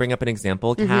 okay, can I bring up an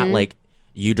example, Kat? Like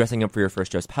you dressing up for your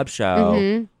first Joe's Pub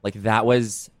show, like that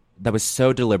was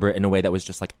so deliberate in a way that was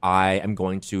just like I'm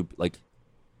going to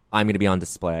be on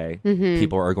display.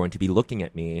 People are going to be looking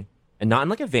at me. And not in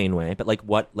like a vain way, but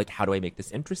like how do I make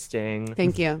this interesting?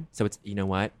 Thank you. So it's, you know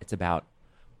what? It's about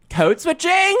code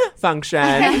switching function.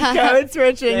 Code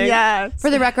switching, yes. For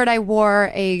the record, I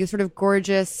wore a sort of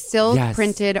gorgeous silk Yes.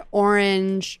 printed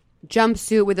orange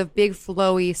jumpsuit with a big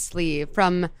flowy sleeve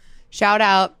from shout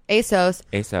out ASOS.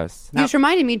 ASOS. You just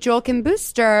reminded me, Joel Kim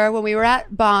Booster, when we were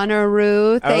at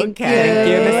Bonnaroo. Thank you. Thank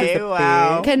you, Mississippi.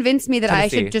 wow. Convinced me that I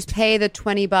Tennessee. should just pay the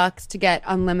 $20 to get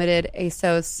unlimited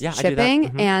ASOS Yeah, I do that.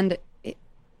 shipping, and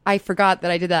I forgot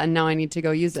that I did that, and now I need to go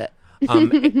use it.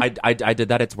 I did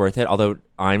that. It's worth it. Although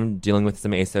I'm dealing with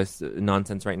some ASOS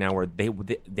nonsense right now where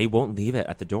they won't leave it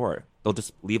at the door. They'll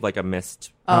just leave like a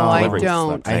missed Oh, I delivery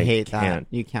don't. slip. I hate that. can't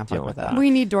You can't deal fuck with with that. We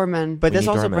need doormen. But this need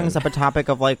also doormen. brings up a topic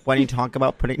of like when you talk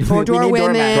about putting we door need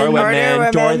women. Door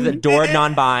doormen. women, door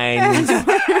non-binds.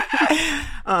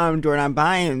 Door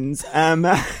non-binds.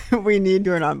 We need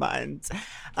door non-binds.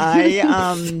 I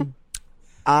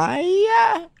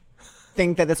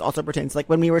think that this also pertains. Like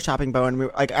when we were shopping, Bowen, we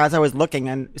were, like as I was looking,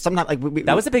 and sometimes like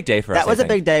That was a big day for us. that was I a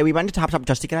big think. day. We went to Topshop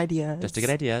just to get ideas. Just to get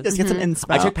ideas. Just get some inspo.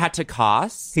 I took Pat to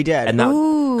Koss. He did. And that,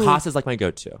 Ooh. Koss is like my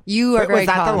go-to. You are But very was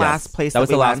that the cos. last place? That was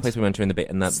we the last went? place we went to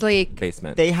in the Sleek.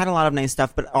 basement. They had a lot of nice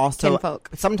stuff, but also Kinfolk.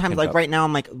 sometimes, like Kinfolk. right now,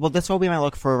 I'm like, well, this will be my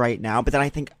look for right now. But then I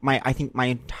think my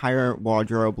entire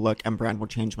wardrobe look and brand will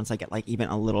change once I get like even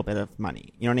a little bit of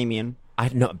money. You know what I mean? I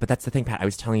know, but that's the thing, Pat. I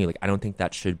was telling you, like, I don't think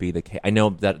that should be the case. I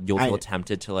know that you'll feel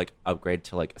tempted to like upgrade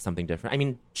to like something different. I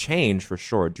mean, change for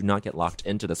sure. Do not get locked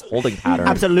into this holding pattern.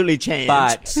 Absolutely change.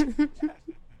 But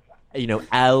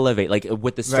elevate, like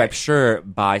with the striped Right.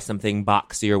 shirt, buy something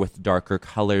boxier with darker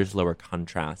colors, lower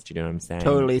contrast. You know what I'm saying?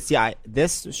 Totally. See,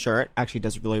 this shirt actually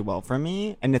does really well for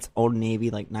me, and it's Old Navy,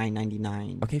 like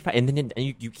 $9.99. Okay, fine. And then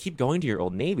you keep going to your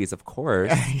Old Navies, of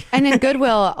course. And then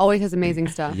Goodwill always has amazing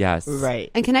stuff. Yes. Right.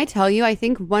 And can I tell you, I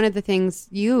think one of the things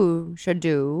you should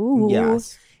do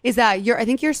Yes. is that I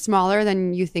think you're smaller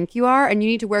than you think you are, and you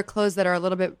need to wear clothes that are a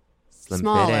little bit Slim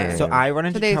smaller. fitting. So I run So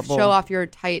into they trouble. show off your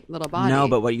tight little body. No,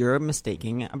 but what you're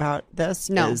mistaking about this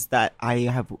No. is that I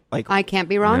have like I can't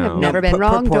be wrong. No. I've never No, been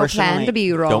wrong. Don't plan proportionally- to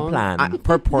be wrong. Don't plan.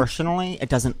 proportionally, it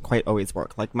doesn't quite always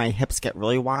work. Like my hips get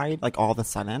really wide, like all of a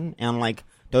sudden, and like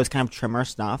those kind of trimmer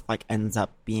stuff, like ends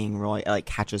up being really like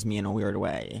catches me in a weird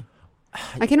way.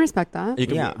 I can respect that. You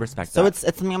can Yeah, respect so that. it's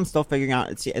something I'm still figuring out.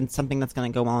 It's something that's going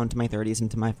to go well into my 30s,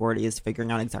 into my 40s,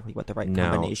 figuring out exactly what the right No.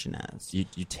 combination is.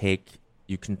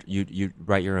 You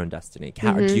write your own destiny.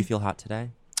 Kat, do you feel hot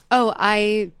today? Oh,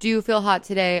 I do feel hot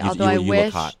today. Although I you look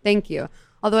wish. hot. Thank you.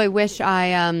 Although I wish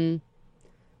I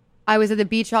was at the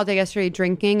beach all day yesterday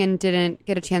drinking and didn't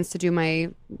get a chance to do my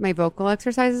vocal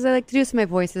exercises. I like to do, so my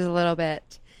voice is a little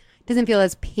bit doesn't feel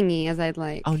as pingy as I'd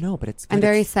like. Oh no, but it's good. I'm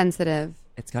very sensitive.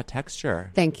 It's got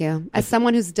texture. Thank you. As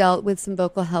someone who's dealt with some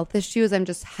vocal health issues, I'm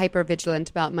just hyper vigilant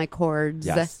about my cords.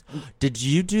 Yes. Did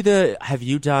you have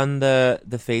you done the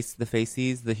faces, the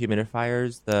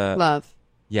humidifiers, the Love.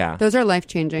 Yeah. Those are life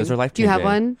changing. Those are life Do you changing. have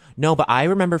one? No, but I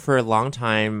remember for a long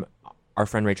time our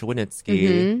friend Rachel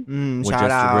Winitsky would shout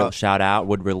out. shout out,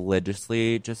 would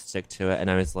religiously just stick to it,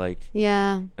 and I was like,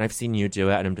 Yeah. and I've seen you do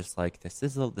it, and I'm just like, this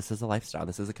is a lifestyle,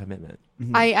 this is a commitment.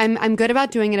 I'm good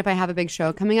about doing it if I have a big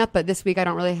show coming up, but this week I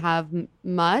don't really have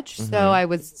much, so I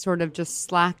was sort of just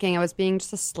slacking. I was being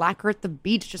just a slacker at the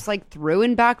beach, just like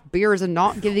throwing back beers and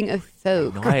not giving a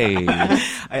fuck.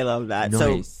 Nice. I love that.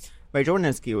 Nice. So Rachel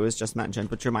Winitsky was just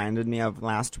mentioned, which reminded me of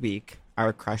last week.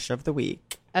 Our crush of the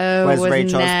week Oh, was was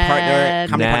Rachel's Ned.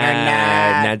 comedy partner,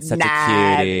 Ned. Ned's such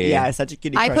a cutie. Yeah, such a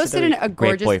cutie. I crush of posted the week. a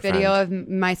gorgeous boyfriend. video of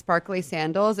my sparkly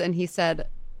sandals, and he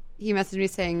messaged me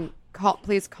saying,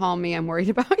 please call me, I'm worried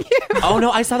about you. Oh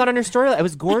no, I saw that on your story. It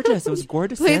was gorgeous. It was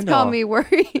gorgeous. Please sandal. call me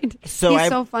worried. So He's I-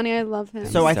 so funny. I love him.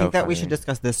 So I So think that we funny. should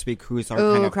discuss this week who's our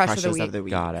Ooh, kind of crush of the crushes week. of the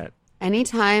week. Got it.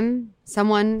 Anytime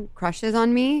someone crushes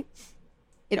on me,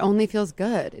 it only feels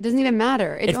good. It doesn't even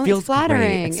matter. It only, feels it's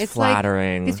flattering. great. It's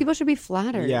flattering. Like, these people should be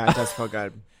flattered. Yeah, it does feel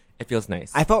good. It feels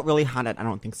nice. I felt really hot at I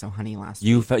Don't Think So, Honey last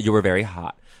week. You were very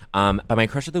hot. But my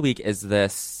crush of the week is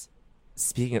this.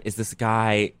 Speaking of, is this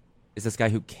guy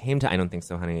who came to I Don't Think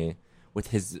So, Honey with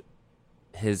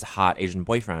his hot Asian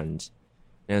boyfriend,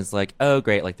 and it's like, oh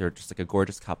great, like they're just like a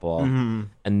gorgeous couple, and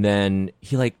then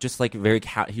he like just like very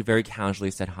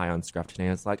casually said hi on Scruff today.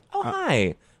 And it's like, oh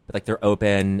hi, but like they're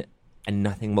open and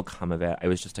nothing will come of it. I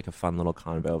was just like a fun little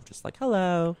convo of just like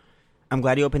hello. I'm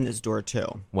glad you opened this door too.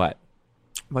 What?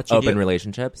 What you Open do?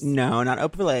 relationships? No, not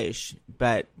open relation,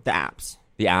 but the apps.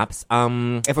 The apps?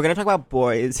 If we're gonna talk about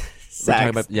boys, sex, talking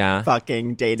about- yeah.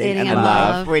 fucking dating, Dating and and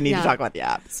love, love. we need Yeah. to talk about the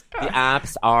apps. The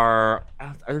apps are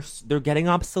they're getting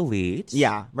obsolete.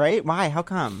 Yeah, right? Why? How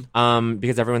come?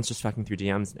 Because everyone's just fucking through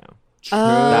DMs now.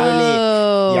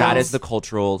 Oh. Yes. That is the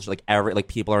cultural like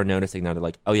people are noticing now. They're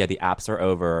like, oh yeah, the apps are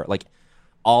over. Like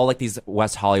all like these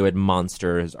West Hollywood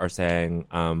monsters are saying,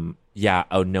 yeah,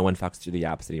 oh no one fucks through the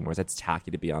apps anymore. It's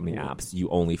tacky to be on the apps. You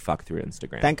only fuck through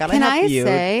Instagram. Thank God Can I I have you.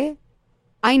 say,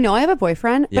 I know I have a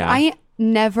boyfriend, but Yeah. I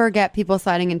never get people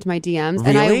sliding into my DMs,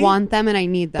 and I Really? want them and I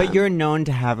need them. But you're known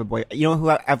to have a boy. You know who?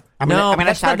 I'm no, gonna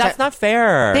that's, shout that's not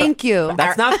fair. Thank you.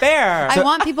 That's not fair. I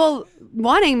want people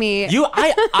wanting me.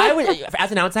 I would,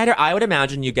 as an outsider, I would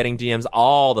imagine you getting DMs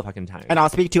all the fucking time. And I'll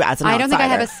speak to you as an I don't think I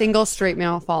have a outsider. single straight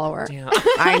male follower.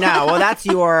 I know. Well, that's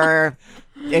your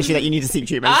issue that you need to seek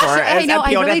treatment for. I Is know, I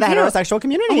appeal really to the do. heterosexual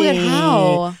community. Oh my God,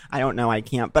 how? I don't know. I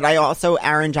can't. But I also,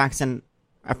 Aaron Jackson,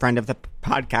 a friend of the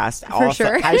podcast, also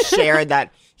sure. has shared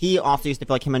that he also used to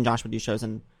feel like him and Josh would do shows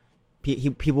and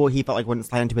people he felt like wouldn't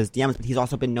slide into his DMs, but he's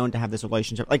also been known to have this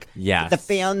relationship. Like, Yes. the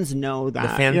fans know that.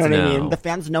 The fans you know what I know. mean? The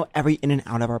fans know every in and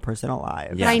out of our personal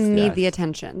lives. Yes, I need yes. the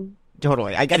attention.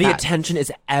 Totally. I get the that. attention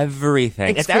is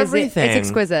everything. It's Exquisite. everything. It's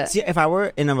exquisite. See, if I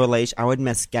were in a relation, I would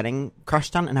miss getting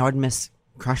crushed on, and I would miss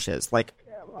crushes. Like,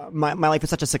 my life is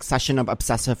such a succession of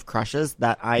obsessive crushes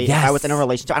that if I was in a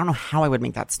relationship, I don't know how I would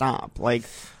make that stop. Like,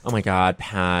 Oh my God,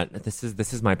 Pat, this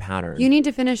is my pattern. You need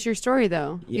to finish your story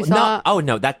though. You no, saw. oh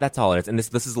no, that's all it is. And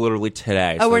this is literally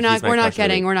today. Oh, so we're he's not my crush of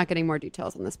the week. we're not getting more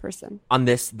details on this person. On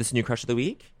this new crush of the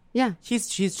week. Yeah. She's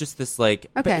just this like.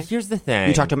 Okay. But here's the thing.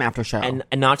 you talk to him after show. and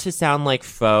not to sound like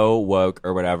faux woke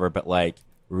or whatever, but like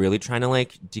really trying to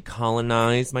like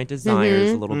decolonize my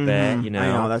desires a little bit. You know, I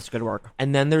know, that's good work.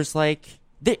 And then there's like,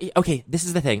 okay, this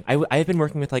is the thing. I've been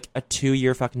working with like a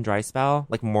 2-year fucking dry spell,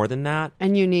 like more than that.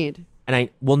 And you need. And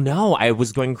I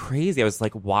was going crazy. I was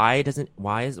like, why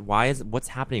is what's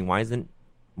happening? What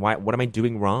am I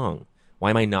doing wrong? Why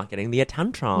am I not getting the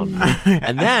attention?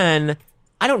 And then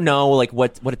I don't know like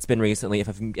what it's been recently. If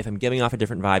I'm giving off a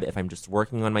different vibe, if I'm just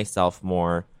working on myself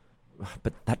more,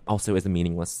 but that also is a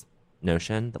meaningless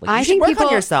notion. That, like, I you should think work people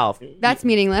on yourself. That's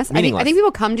meaningless. I think Meaningless.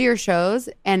 people come to your shows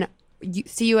and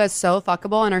see you as so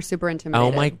fuckable and are super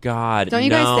intimidated. Oh my God! Don't you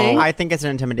guys no. think? I think it's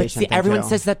an intimidation See, thing, everyone too.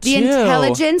 says that The too.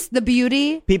 intelligence, the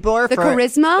beauty, People are the for-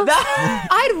 charisma.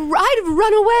 I'd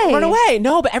run away. Run away!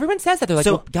 No, but everyone says that. They're like,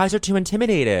 So- well, guys are too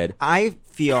intimidated. I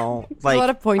feel like a lot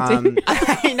of pointing.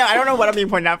 I don't know what I'm being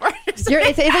pointed at for. It's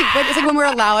like when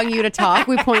we're allowing you to talk,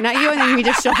 we point at you and then we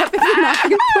just shut up if you're not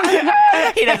being pointed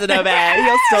at. He doesn't know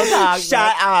that. He'll still talk.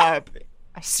 Shut up.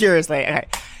 Seriously. Okay.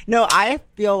 No, I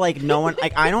feel like no one,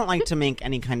 like, I don't like to make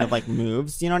any kind of, like,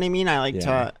 moves. You know what I mean? I like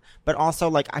to, but also,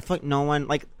 like, I feel like no one,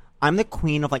 like, I'm the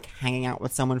queen of, like, hanging out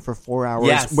with someone for 4 hours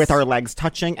Yes. with our legs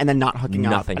touching and then not hooking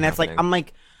up. Nothing And it's like, happening. I'm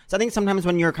like, so I think sometimes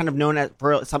when you're kind of known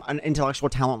for an intellectual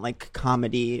talent like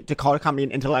comedy, to call it comedy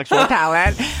an intellectual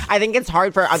talent, I think it's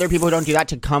hard for other people who don't do that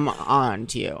to come on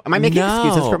to you. Am I making No.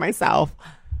 excuses for myself?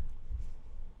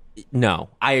 No,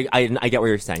 I get what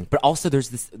you're saying, but also there's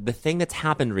the thing that's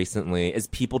happened recently is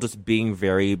people just being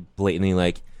very blatantly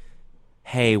like,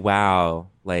 "Hey, wow,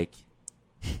 like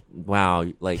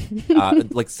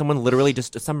someone literally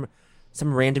just some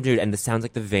random dude," and this sounds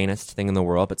like the vainest thing in the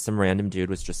world, but some random dude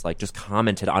was just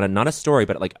commented on it, not a story,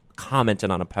 but like commented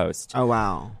on a post. Oh,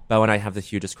 wow. Bowen, I have the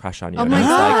hugest crush on you. Oh and my I was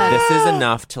God. like, this is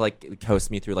enough to like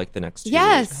coast me through like the next 2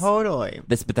 Yes. years. Totally.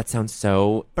 But that sounds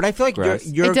so. But I feel like Gross.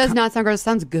 you're It does not sound gross. It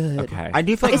sounds good. Okay. I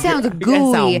do feel like It sounds you're-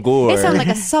 gooey. sound good. It sounds like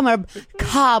a summer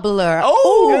cobbler.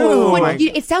 Oh! When my-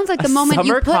 it sounds like the A moment you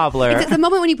summer put cobbler. it's the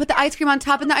moment when you put the ice cream on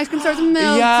top and the ice cream starts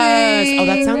melting. Yes. Oh,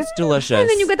 that sounds delicious. And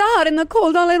then you get the hot and the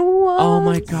cold all at once. Oh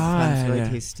my God. That's really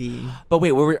tasty. But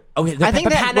wait, I think but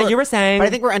that Pat, now you were saying. But I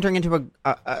think we're entering into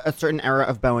a certain era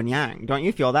of Bowen Yang. Don't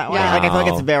you feel that way? Yeah. Like I feel like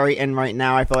it's Wow. very in right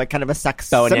now. I feel like kind of a sex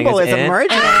Bowen Yang symbol is is in? emerging.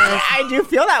 I do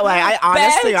feel that way. I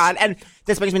honestly Bitch. and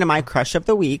this brings me to my crush of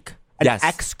the week. An Yes.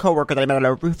 ex-coworker that I met at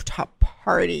a rooftop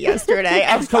party yesterday.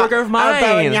 Ex-coworker of mine.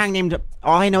 Bowen Yang named.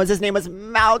 All I know is his name was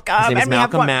Malcolm. His name is and we have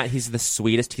Malcolm one- Matt. He's the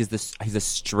sweetest. He's a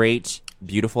straight,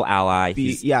 beautiful ally.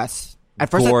 He's Yes. At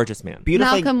first, gorgeous man.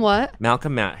 Beautifully. Malcolm what?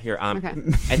 Malcolm Matt here. Okay. I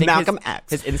think Malcolm his,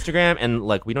 X. his Instagram and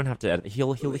like we don't have to. He'll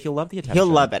love the attention. He'll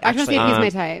love it. I just Actually, think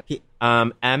he's my type.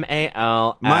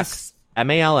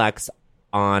 MALX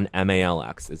on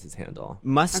MALX is his handle.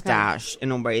 mustache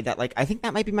in a way that like I think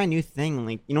that might be my new thing.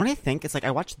 Like, you know what I think? It's like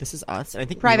I watch This Is Us and I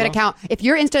think Private Milo- account. If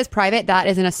your Insta is private, that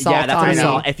is an assault Yeah, that's on what me. I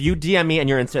know. If you DM me and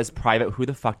your Insta is private, who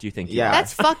the fuck do you think you Yeah. are?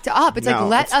 That's fucked up. It's No, like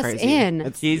let it's us crazy. in.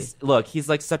 It's- He's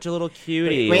like such a little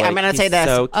cutie. Wait, Like, I'm gonna he's say this.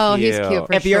 So Oh, he's cute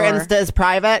for If your sure. Insta is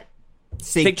private,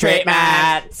 seek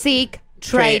treatment. Seek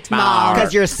trademark.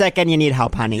 Because you're sick and you need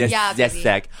help, honey. Yes, Yeah, yes, baby.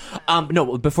 sick.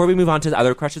 No, before we move on to the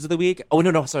other crushes of the week. Oh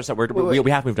no, sorry.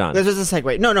 We have moved on. This is a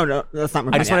segue. No, that's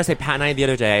not. I just want to say, Pat and I the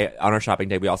other day on our shopping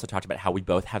day, we also talked about how we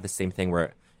both have the same thing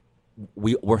where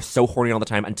we're so horny all the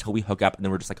time until we hook up, and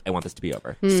then we're just like, I want this to be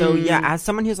over. So yeah, as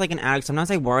someone who's like an addict,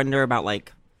 sometimes I wonder about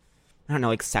like, I don't know,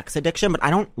 like sex addiction, but I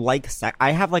don't like sex.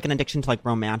 I have like an addiction to like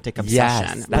romantic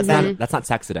obsession. Yes, But that's not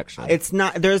sex addiction. it's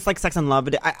not. There's like sex and love,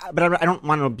 but I don't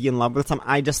want to be in love with some.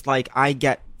 I just like I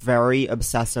get very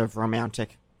obsessive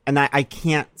romantic, and I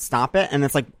can't stop it. And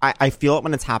it's like I feel it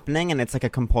when it's happening, and it's like a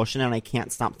compulsion, and I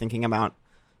can't stop thinking about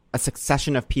a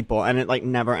succession of people, and it like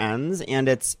never ends, and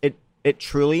it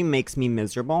truly makes me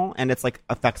miserable, and it's like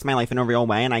affects my life in a real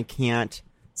way, and I can't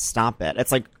stop it.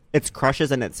 It's like it's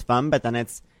crushes and it's fun, but then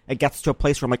it gets to a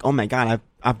place where I'm like, oh my God,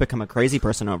 I've become a crazy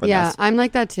person over Yeah, this. I'm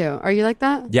like that too. Are you like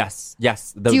that? yes.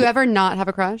 Do you ever not have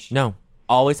a crush? No.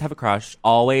 Always have a crush.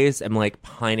 Always am like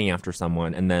pining after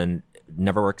someone, and then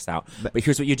never works out. But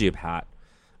here's what you do, Pat.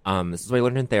 This is what I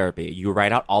learned in therapy. You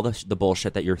write out all the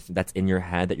bullshit that's in your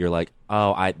head that you're like,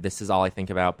 oh, this is all I think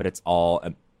about, but it's all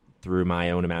through my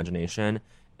own imagination.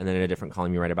 and then in a different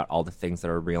column you write about all the things that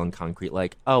are real and concrete,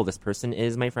 like, oh, this person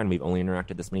is my friend, we've only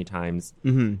interacted this many times,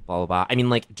 blah blah blah. I mean,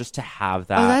 like, just to have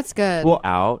that that's good. Well,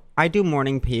 out. I do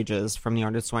morning pages from the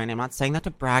Artist's Way, and I'm not saying that to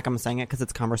brag. I'm saying it because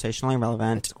it's conversationally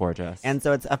relevant. It's gorgeous. And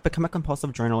so I've become a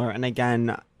compulsive journaler. And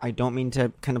again, I don't mean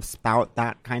to kind of spout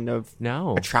that kind of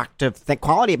attractive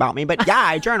quality about me, but yeah,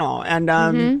 I journal. And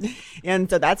and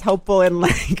so that's helpful in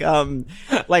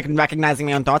like recognizing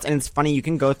my own thoughts. And it's funny, you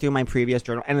can go through my previous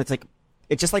journal and it's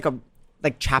just like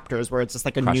chapters where it's just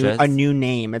like a new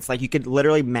name. It's like you could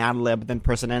literally Mad Lib the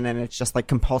person in, and it's just like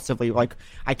compulsively like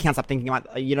I can't stop thinking about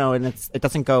and it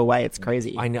doesn't go away. It's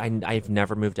crazy. I've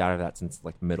never moved out of that since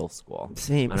like middle school.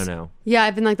 Same. I don't know. Yeah,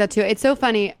 I've been like that too. It's so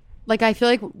funny. Like I feel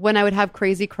like when I would have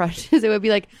crazy crushes, it would be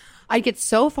like I'd get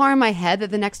so far in my head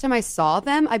that the next time I saw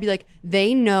them, I'd be like,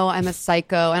 they know I'm a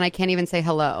psycho and I can't even say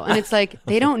hello. And it's like,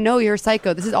 they don't know you're a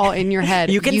psycho. This is all in your head.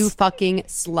 You fucking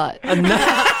slut.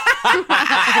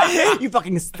 You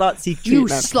fucking slut, seek You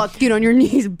treatment. slut, get on your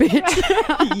knees,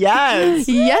 bitch. Yes.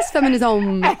 Yes,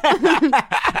 feminism. No.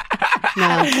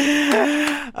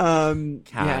 Yeah,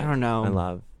 I don't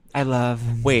know. I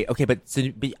love. Wait, okay, but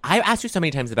I asked you so many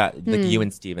times about like you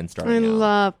and Steven starting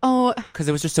because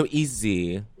it was just so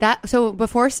easy. So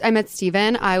before I met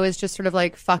Steven, I was just sort of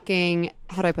like fucking,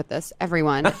 how do I put this?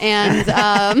 Everyone. And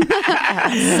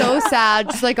so sad,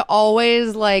 just like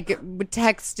always like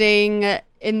texting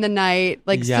in the night,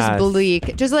 like just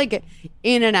bleak, just like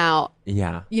in and out.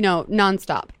 Yeah.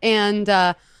 Nonstop. And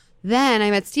then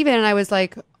I met Steven and I was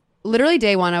like, literally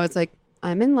day one, I was like,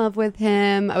 I'm in love with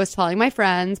him. I was telling my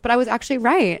friends, but I was actually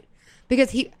right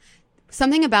because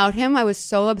something about him, I was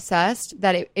so obsessed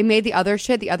that it made the other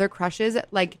crushes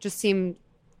like just seem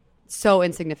so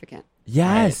insignificant.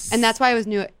 Yes. Right? And that's why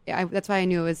that's why I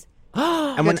knew it was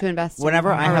good to invest in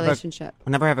our relationship.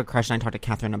 Whenever I have a crush and I talk to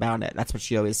Catherine about it, that's what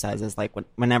she always says is like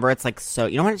whenever it's like so,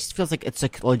 when it just feels like it's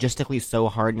like logistically so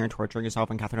hard and you're torturing yourself,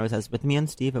 and Catherine always says, with me and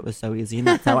Steve, it was so easy, and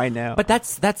that's how I know. But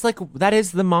that's like, that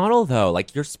is the model though. Like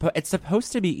it's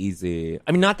supposed to be easy.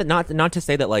 I mean, not to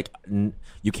say that like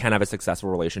you can't have a successful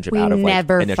relationship out of like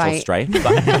initial strife,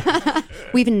 but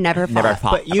we've never fought.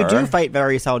 But you do fight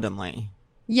very seldomly.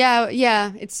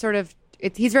 Yeah. It's sort of,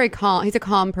 he's very calm. He's a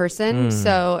calm person,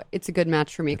 so it's a good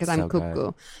match for me because I'm so cuckoo.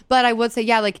 good. But I would say,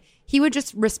 yeah, like he would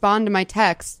just respond to my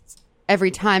texts every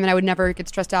time, and I would never get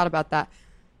stressed out about that.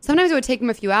 Sometimes it would take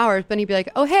him a few hours, but he'd be like,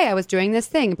 "Oh, hey, I was doing this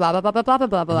thing, blah blah blah blah blah blah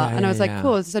blah blah," and I was like,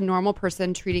 "Cool, this is a normal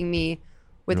person treating me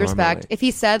with respect." If he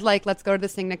said like, "Let's go to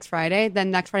this thing next Friday," then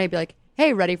next Friday I'd be like,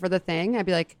 "Hey, ready for the thing?" I'd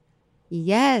be like,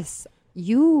 "Yes,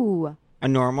 you." A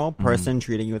normal person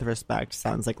treating you with respect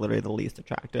sounds like literally the least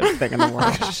attractive thing in the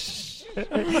world.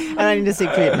 And I need to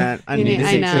seek treatment. I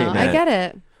get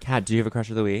it. Kat, do you have a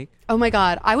crush of the week? Oh my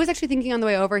God. I was actually thinking on the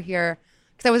way over here,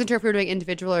 because I wasn't sure if we were doing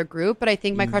individual or group, but I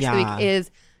think my crush of the week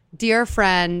is dear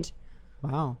friend,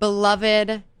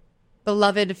 beloved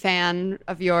fan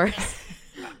of yours,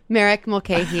 Merrick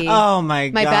Mulcahy. Oh my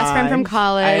God. My best friend from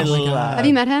college. Have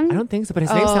you met him? I don't think so, but his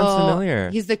name sounds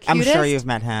familiar. He's the I'm cutest. sure you've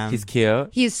met him. He's cute.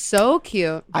 He's so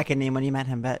cute. I can name when you met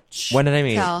him, bitch. When did I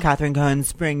meet? Catherine Cohen's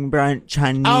spring brunch,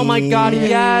 honey. Oh my God,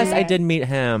 yes, I did meet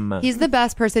him. He's the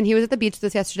best person. He was at the beach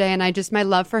this yesterday, and my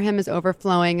love for him is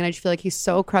overflowing, and I just feel like he's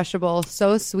so crushable,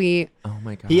 so sweet. Oh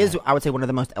my God. He is, I would say, one of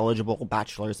the most eligible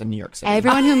bachelors in New York City.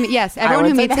 Everyone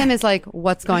who meets him is like,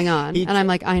 what's going on? And I'm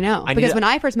like, I know. Because when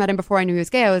I first met him before I knew he was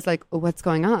gay, I was like, what's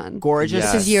going on?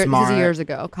 Gorgeous, This is years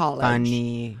ago, college.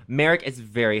 Funny. Merrick is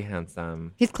very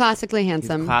handsome. He's classically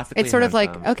handsome. It's sort of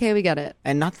like, okay, we get it.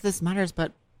 And not that this matters,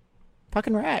 but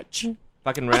fucking rich.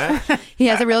 Fucking rich. He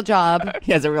has a real job.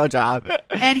 He has a real job.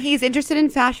 And he's interested in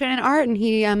fashion and art, and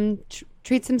he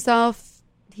treats himself,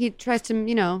 he tries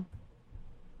to,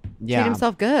 treat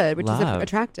himself good, which is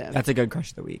attractive. That's a good crush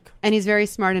of the week. And he's very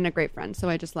smart and a great friend, so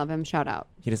I just love him. Shout out.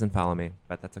 He doesn't follow me,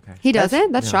 but that's okay. He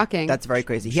doesn't? That's shocking. That's very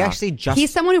crazy. He actually just...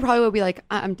 He's someone who probably would be like,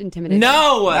 I'm intimidated.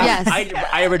 No! Yes.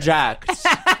 I reject.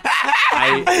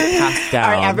 I pass down.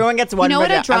 All right, everyone gets one. You know what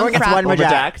a drunk frat boy...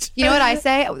 reject. You know what I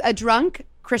say? A drunk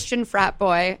Christian frat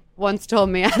boy once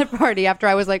told me at a party after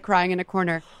I was like crying in a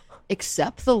corner,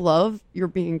 accept the love you're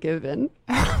being given.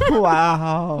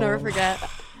 Wow. Never forget.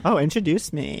 Oh,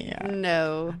 introduce me.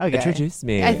 No. Okay. Introduce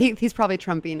me. I think he's probably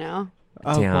Trumpy now.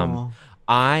 Damn. Cool.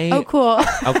 Oh, cool.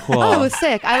 Oh, cool. Oh,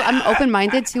 sick. I'm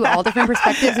open-minded to all different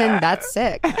perspectives, and that's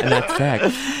sick. And that's sick.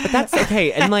 But that's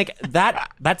okay. And like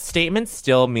that statement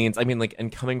still means, I mean, like,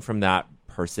 and coming from that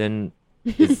person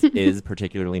is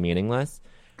particularly meaningless.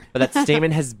 But that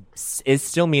statement is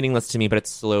still meaningless to me, but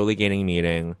it's slowly gaining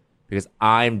meaning because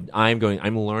I'm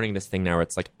learning this thing now where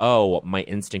it's like, oh, my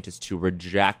instinct is to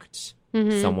reject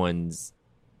someone's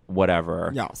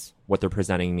whatever. Yes. What they're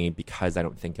presenting me because I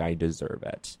don't think I deserve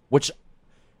it. Which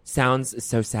sounds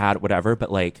so sad, whatever,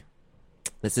 but like,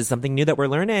 this is something new that we're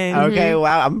learning. Okay,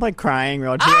 wow. I'm like crying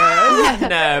real tears.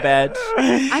 No, bitch.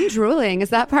 I'm drooling. Is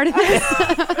that part of this?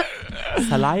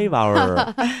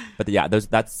 Saliva. But yeah,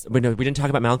 we didn't talk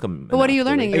about Malcolm. But what are you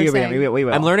learning? You were saying. We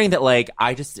will. I'm learning that like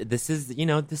this is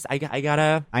I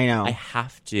gotta. I know. I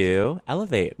have to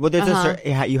elevate. Well, there's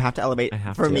you have to elevate. I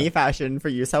have for to. me, fashion. For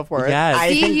you, self-worth. Yes. I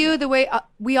See think- you the way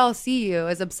we all see you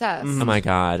as obsessed. Oh my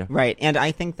god. Right, and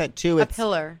I think that too. A It's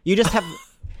pillar. You just have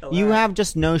you have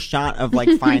just no shot of like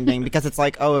finding because it's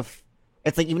like if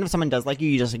it's like even if someone does like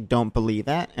you just like don't believe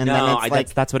it, and then it's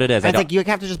like that's what it is. It's like you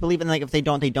have to just believe it, and like if they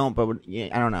don't, they don't. But yeah,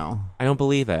 I don't know. I don't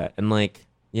believe it, and like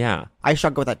yeah, I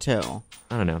struggle with that too.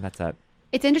 I don't know. That's it.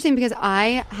 It's interesting because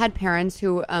I had parents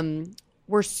who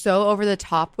were so over the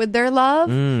top with their love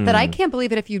that I can't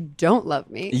believe it if you don't love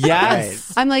me.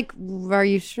 Yes. I'm like, are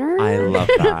you sure? I love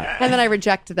that. And then I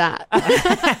reject that.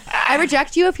 I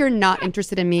reject you if you're not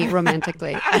interested in me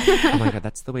romantically. Oh my god,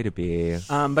 that's the way to be.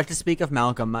 But to speak of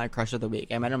Malcolm, my crush of the week,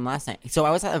 I met him last night. So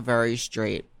I was at a very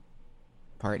straight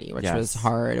party, which Yes. was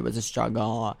hard. It was a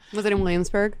struggle. Was it in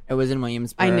Williamsburg? It was in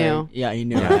Williamsburg. I knew. Yeah, you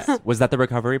knew. Yes. Was that the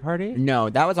recovery party? No,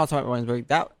 that was also at Williamsburg.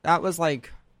 That was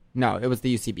like no, it was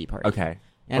the UCB party. Okay.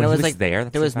 And Oh, it was he like there.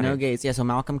 That's there so was no funny. gays. Yeah, so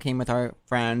Malcolm came with our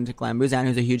friend Glenn Buzan,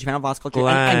 who's a huge fan of Lost Culture.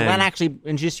 Glenn. And Glenn actually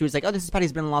introduced. She was like, "Oh, this is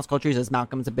Patty's been in Lost Culture." He says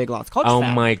Malcolm's a big Lost Culture Oh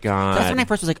fan. my So that's when I god.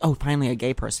 first was like, "Oh, finally a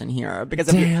gay person here." Because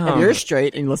if Damn. you're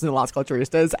straight and you listen to Lost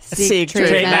Culturistas, Seek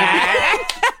treatment.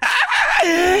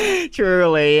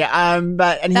 Truly.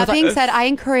 But and he That was being like, said, I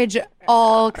encourage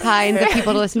all kinds of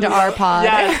people to listen to our pod.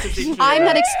 Yes. I'm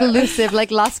not exclusive like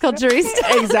Las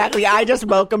Culturistas. exactly. I just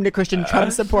welcomed a Christian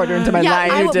Trump supporter into my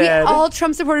life. we, You did. all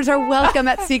Trump supporters are welcome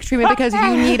at Seek Treatment because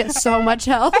you need so much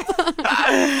help.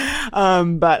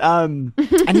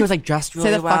 And he was like dressed really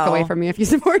Stay the well. fuck away from me if you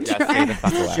support Yeah, Trump. stay the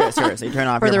fuck away. Sure, seriously, turn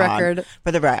off For your the pod. record.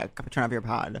 For the rec, turn off your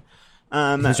pod. He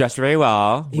was dressed very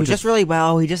well. He was just really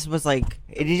well. He just was like,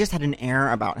 he just had an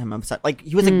air about him of such, like,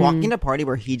 he was like walking into a party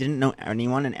where he didn't know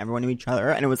anyone and everyone knew each other.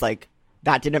 And it was like,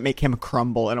 that didn't make him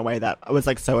crumble in a way that was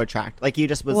like so attractive. Like, he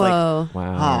just was Whoa. like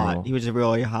Wow. hot. He was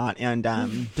really hot. And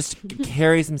just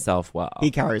carries himself well.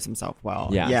 he carries himself well.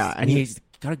 Yes. Yeah. and he's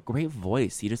got a great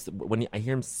voice. He just when I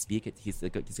hear him speak, he's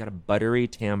got a buttery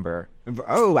timbre.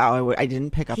 oh, wow. I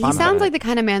didn't pick up He on sounds that. like the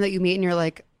kind of man that you meet and you're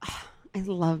like, "Ah, I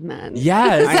love men.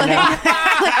 Yes.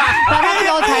 That happens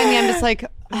all the time. And I'm just like,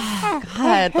 oh,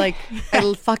 God, like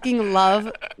I fucking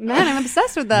love men. I'm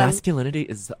obsessed with them. Masculinity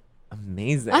is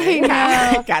amazing. I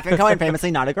know. Catherine Cohen, famously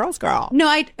not a girl's girl. No,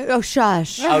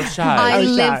 shush. Oh, shush. I Oh,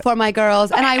 live shush. for my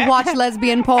girls and I watch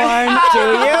lesbian porn. Do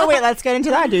you? Wait, let's get into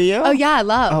that. Do you? Oh, yeah, I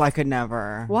love. Oh, I could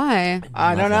never. Why?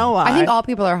 I don't know why. I think all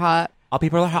people are hot. All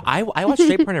people are. I watch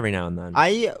straight porn every now and then.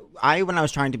 I when I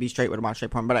was trying to be straight would watch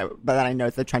straight porn, but then I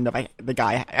noticed the trend of the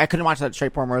guy. I couldn't watch that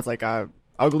straight porn where it's like a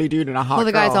ugly dude and a hot. Well,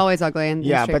 the guy's girl. always ugly. And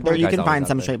Yeah, but there you Guy's can find always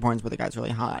some ugly. straight porns where the guy's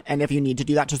really hot, and if you need to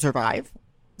do that to survive,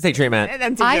 Take treatment.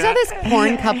 I saw this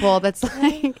porn couple that's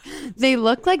like, they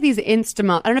look like these Insta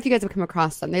models. I don't know if you guys have come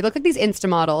across them. They look like these Insta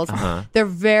models. They're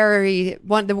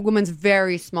the woman's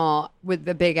very small with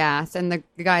the big ass, and the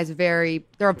guy's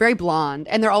they're very blonde,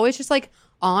 and they're always just like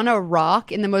on a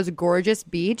rock in the most gorgeous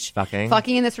beach,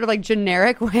 fucking in this sort of like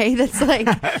generic way that's like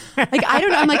I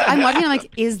don't know. I'm watching. I'm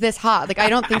like, is this hot? Like I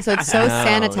don't think so. It's so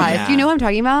sanitized. yeah. Do you know what I'm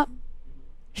talking about?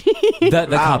 The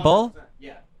couple.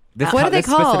 What are they this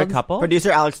specific called? couple?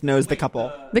 producer Alex knows the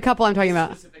couple. The couple I'm talking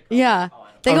about. Yeah.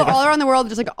 They go all around the world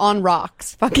just like on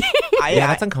rocks. Fucking. Yeah,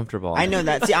 that's uncomfortable. I know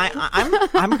that. See,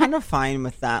 I'm kind of fine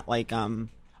with that. Like,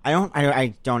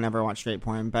 I don't ever watch straight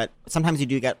porn, but sometimes you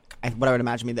do get what I would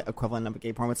imagine be the equivalent of a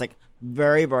gay porn. Where it's like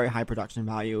very, very high production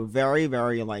value, very,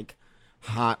 very like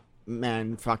hot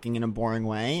men fucking in a boring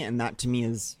way, and that to me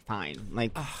is fine.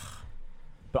 Like, But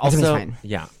I think it's also, fine.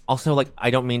 yeah. Also, like, I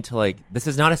don't mean to like. This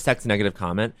is not a sex negative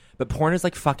comment, but porn is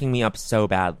like fucking me up so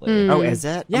badly. oh, is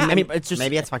it? Yeah, Oh, I mean, it's just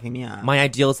maybe it's fucking me up. my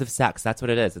ideals of sex. That's what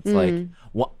it is. It's like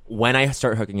when I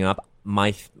start hooking up,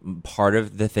 part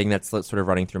of the thing that's sort of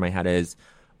running through my head is,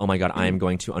 oh my god, I am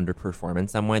going to underperform in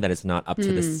some way that is not up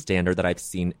to the standard that I've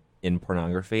seen in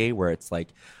pornography, where it's like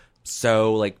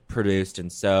so like produced and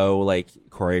so like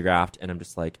choreographed, and I'm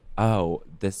just like, oh,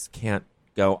 this can't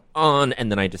go on, and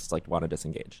then I just like want to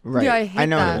disengage. Right. Yeah, I hate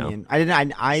know that. what I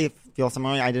mean. I feel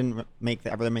similarly. I didn't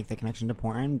ever make the connection to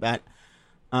porn, but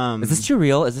Is this too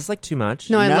real? Is this like too much?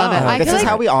 No, I love it. No, I this feel is like,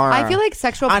 how we are. I feel like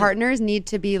sexual I'm- partners need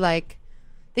to be like,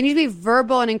 they need to be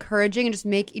verbal and encouraging and just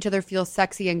make each other feel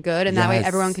sexy and good, and that way Yes.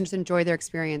 everyone can just enjoy their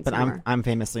experience But more. I'm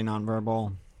famously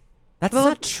nonverbal. That's Well,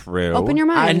 not true. open your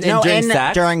mind. And during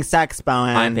sex? During sex,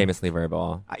 Bowen. I'm famously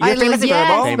verbal. You're famously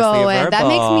verbal? Famously Bowen. That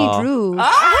makes me verbal. drool.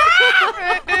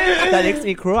 That makes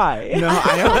me cry. No,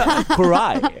 I don't.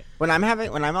 Cry. When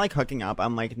I'm like hooking up,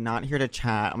 I'm like not here to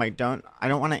chat. I'm like, I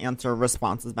don't want to answer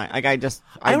responses back. Like I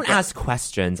don't ask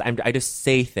questions. I just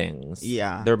say things.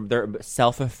 Yeah. They're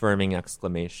self-affirming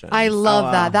exclamations. I love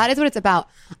wow. that. That is what it's about.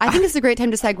 I think this is a great time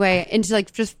to segue into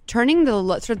like just turning the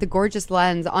sort of the gorgeous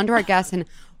lens onto our guests. And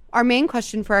our main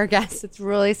question for our guests, it's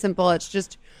really simple. It's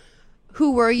just,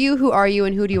 who were you, who are you,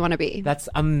 and who do you want to be? That's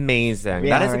amazing.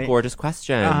 Yeah, that is right? a gorgeous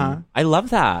question. Uh-huh. I love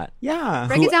that. Yeah.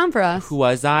 Break it down for us. Who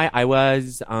was I? I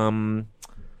was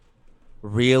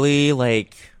really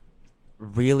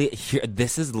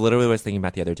this is literally what I was thinking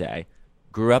about the other day.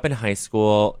 Grew up in high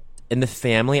school, and the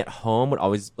family at home would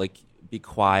always like be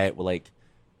quiet,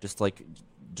 just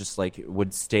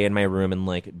would stay in my room and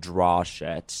like draw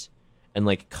shit and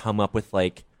like come up with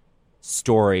like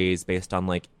stories based on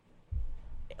like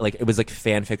it was like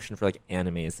fan fiction for like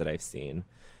animes that I've seen.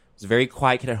 I was a very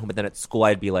quiet kid at home, but then at school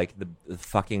I'd be like a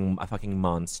fucking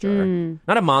monster.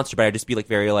 Not a monster, but I'd just be like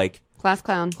very like Class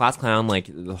clown. like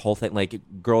the whole thing. Like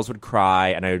girls would cry,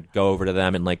 and I would go over to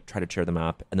them and like try to cheer them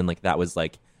up, and then like that was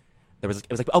like it was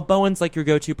like, oh, Bowen's like your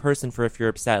go-to person for if you're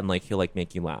upset, and like he'll like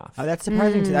make you laugh. Oh, that's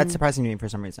surprising. That's surprising to me for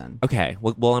some reason. Okay,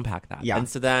 we'll unpack that. Yeah. And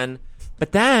so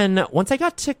but then once I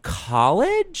got to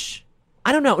college,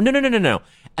 I don't know. No.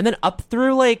 And then up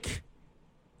through like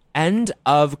end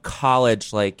of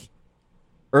college, like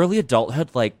early adulthood,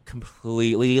 like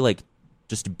completely like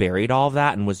just buried all of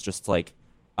that and was just like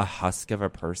a husk of a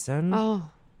person. Oh.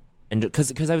 And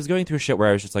because I was going through shit where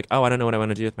I was just like, oh, I don't know what I want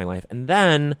to do with my life. And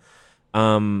then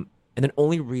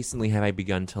only recently have I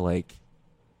begun to like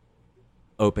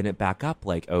open it back up,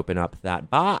 like open up that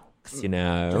box, you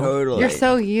know? Totally. You're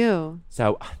so you.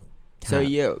 So Kat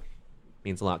you.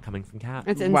 means a lot coming from Kat.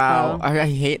 It's inspo. Wow. I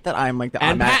hate that I'm like the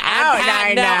And automatic. Pat-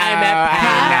 and Pat- no, I meant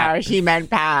Pat. I know. She meant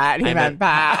Pat. He I meant meant-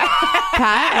 Pat.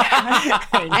 Pat?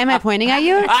 Am I pointing at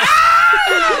you?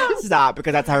 Stop,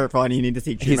 because that's hurtful and you need to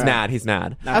seek treatment. He's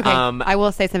mad. Okay. I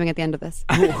will say something at the end of this.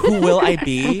 Who will I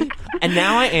be? And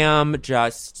now I am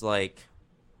just like,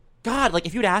 God, like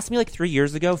if you'd asked me like 4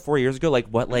 years ago, like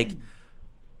what, like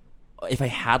if I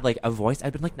had like a voice,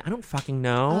 I'd been like, I don't fucking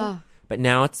know. Ugh. But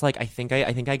now it's like, I think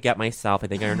I get myself. I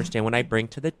think I understand what I bring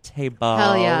to the table.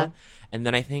 Hell yeah. And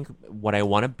then I think who I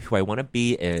want to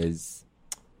be is,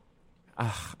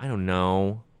 I don't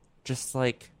know, just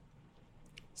like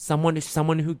someone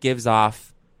who gives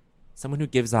off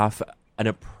an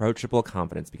approachable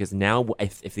confidence. Because now,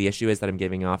 if the issue is that I'm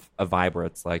giving off a vibe where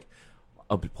it's like,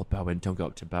 oh, but Bowen, don't go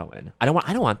up to Bowen. I don't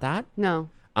want that. No.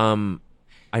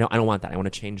 I don't want that. I want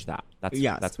to change that. That's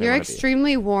Yes. that's what I You're want to be.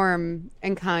 extremely warm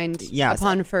and kind Yes.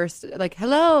 upon first, like,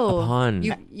 hello. Upon.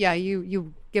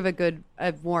 You give a good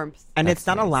warmth. And That's it's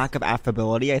not a nice. lack of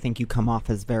affability. I think you come off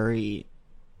as very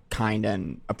kind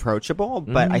and approachable,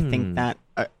 but I think that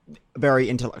very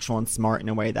intellectual and smart in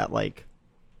a way that like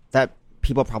that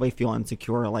people probably feel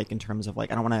insecure, like in terms of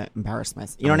like I don't want to embarrass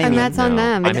myself. You know what I And mean? that's on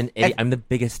them. I'm an idiot. I'm the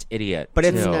biggest idiot. But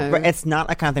it's too. No. but it's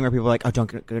not a kind of thing where people are like, oh, don't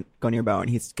go near Bowen.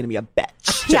 He's gonna be a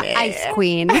bitch. Yeah, today." ice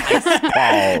queen. Not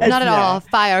at all.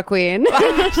 Fire queen.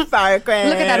 Fire queen.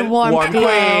 Look at that warm Warm queen.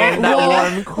 queen.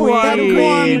 That warm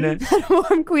queen.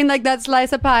 Warm queen like that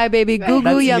slice of pie, baby. Goo goo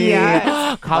That's yum me.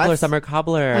 yum. Cobbler, Let's- summer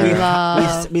cobbler. I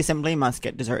love. we simply must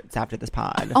get desserts after this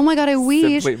pod. Oh my god, I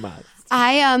wish. Simply must.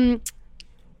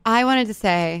 I wanted to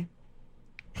say,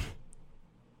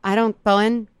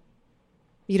 Bowen,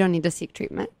 you don't need to seek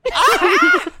treatment.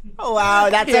 Oh, wow,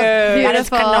 that is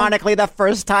Beautiful. canonically the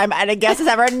first time any guest has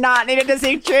ever not needed to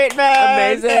seek treatment.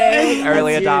 Amazing.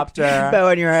 Early That's you. adopter.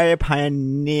 Bowen, you're a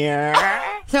pioneer.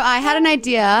 So I had an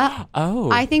idea.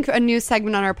 Oh. I think a new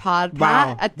segment on our pod,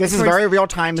 Wow. Pat, This is towards- very real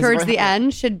time. This is Towards very- the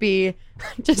end should be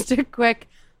just a quick,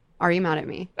 are you mad at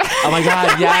me? Oh my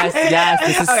God! Yes.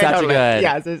 This is Okay, such totally. a good.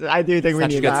 Yes, I do think we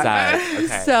Such need a good that. side.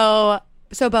 Okay.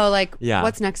 So Bo, like, Yeah.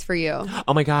 what's next for you?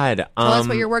 Oh my God. Tell us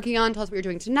what you're working on. Tell us what you're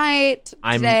doing tonight,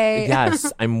 today.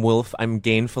 Yes. I'm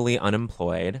gainfully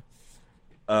unemployed.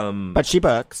 But she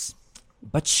books.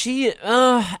 But she,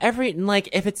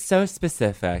 if it's so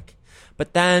specific,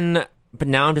 but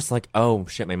now I'm just like, oh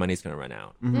shit, my money's gonna run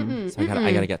out. So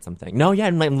I gotta get something. No, yeah,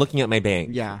 I'm looking at my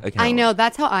bank. Yeah. account. I know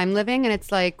that's how I'm living, and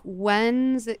it's like,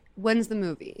 when's the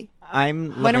movie?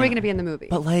 When are we going to be in the movie?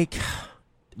 But like,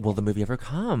 will the movie ever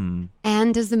come?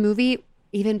 And does the movie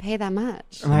even pay that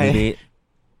much? Right. Maybe,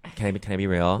 can I be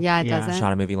real? Yeah, it Yeah. doesn't.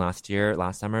 Shot a movie last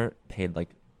summer, paid like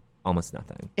almost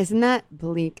nothing. Isn't that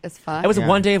bleak as fuck? It was Yeah.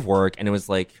 one day of work, and it was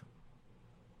like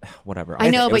whatever. I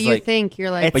know, It but was you like- think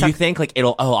you're like, But you think like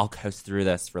I'll coast through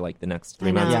this for like the next 3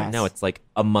 I know. months. Yes. No, it's like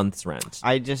a month's rent.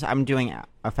 I'm doing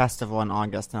a festival in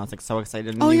August, and I was like so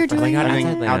excited. Oh, you're doing I'm it?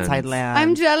 doing Outside Land.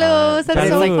 I'm jealous. But That's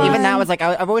it's so like fun. even that was like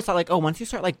I've always thought like once you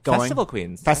start like going Festival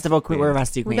queens. Festival queen, we're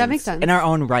Rusty Well, queens. that makes sense. In our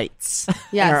own rights.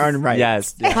 Yes. In our own rights.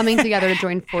 Yes. coming together to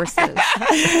join forces.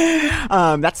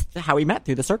 That's how we met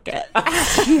through the circuit.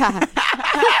 Yeah.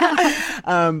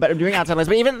 But I'm doing Outside Lands.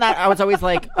 But even that, I was always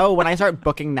like, oh, when I start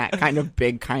booking that kind of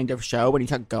big kind of show, when you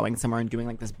start going somewhere and doing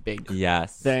like this big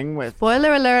Yes. thing with.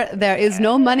 Spoiler alert: there is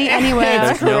no money anywhere.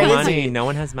 There's no crazy. money. No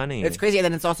one has money. It's crazy, and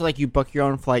then it's also like you book your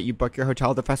own flight, you book your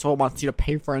hotel. The festival wants you to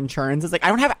pay for insurance. It's like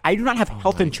I do not have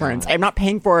health insurance. I'm not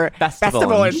paying for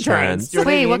Festival insurance. insurance. Do you know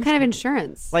Wait, I what mean? kind of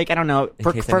insurance? Like I don't know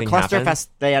for case anything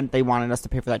Clusterfest they wanted us to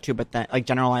pay for that too, but then like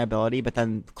general liability, but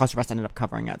then Clusterfest ended up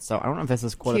covering it. So I don't know if this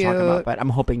is cool to talk about, Cute. but I'm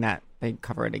hoping that they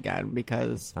cover it again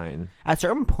because Fine. at a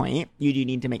certain point you do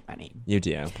need to make money. You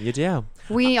do. You do.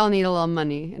 We all need a little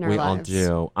money in our We lives.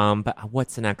 all do. But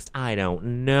what's next? I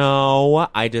don't know.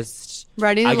 I just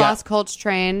Riding the I got- Lost Cults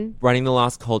train. running the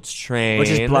Lost Cults train, Which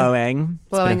is blowing.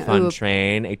 It's been a fun Oop.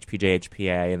 train. HPJ,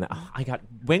 HPA, and I got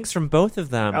winks from both of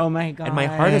them. Oh my God. And my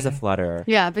heart is a flutter.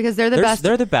 Yeah, because they're the They're- best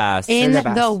They're the best. in They're the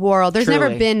best. the world. There's never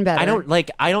Truly. been better. And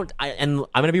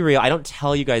I'm gonna be real. I don't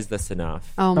tell you guys this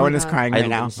enough. Oh my Owen is God. crying right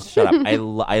now. Shut up.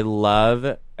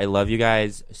 I love you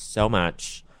guys so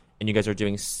much, and you guys are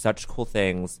doing such cool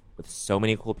things with so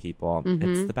many cool people. Mm-hmm.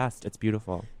 It's the best. It's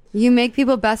beautiful. You make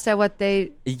people best at what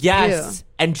they Yes. do.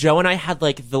 And Joe and I had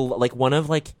one of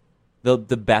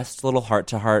the best little heart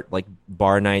to heart like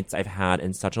bar nights I've had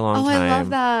in such a long Oh, time. I love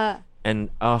that. And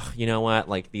you know what?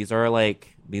 Like these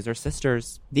are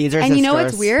sisters. These are And you know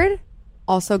what's sisters. weird?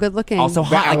 Also good looking. Also I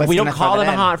hot. Like was we don't gonna call throw them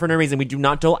that in. hot for no reason. We do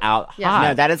not dole out Yeah. hot.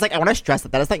 No, that is like I want to stress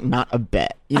that is like not a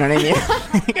bit. You know what I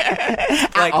mean?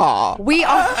 At all. we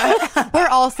are. We're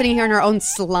all sitting here in our own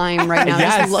slime right now,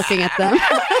 Yes. just looking at them.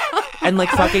 And like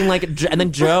fucking like, and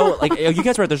then Joe, like you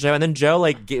guys were at the show, and then Joe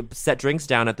like set drinks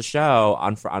down at the show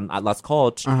on at Las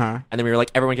Colch, and then we were like,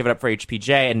 everyone give it up for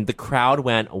HPJ, and the crowd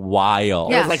went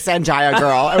wild. It Yeah. was like Sanjaya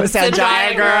girl. It was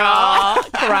Sanjaya girl.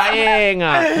 crying.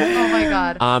 Oh my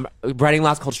God. Writing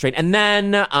Last Cold Train, and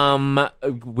then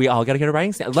we all gotta get a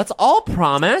writing sample. Let's all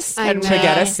promise I to know.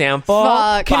 get a sample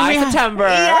Fuck. Can by we ha- September.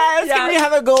 Yes. Can we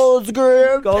have a goals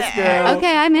group? Goals group.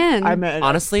 Okay, I'm in. I'm in.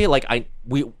 Honestly, like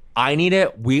I need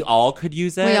it. We all could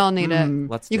use it. We all need it.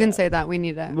 Let's You do can it. say that. We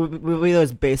need it. We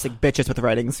those basic bitches with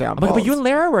writing Oh samples. my God, but you and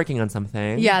Lara are working on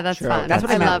something. Yeah, that's True. fun. That's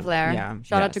what I I meant. love Lair. Yeah.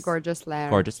 Shout out Yes. to gorgeous Lair.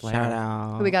 Gorgeous Lara. Shout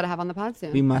out. Who we got to have on the pod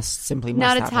soon. We must simply Now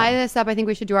must to have tie her. this up, I think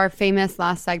we should do our famous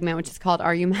last segment, which is called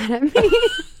 "Are You Mad at Me?"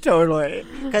 Totally,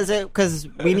 because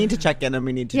we need to check in and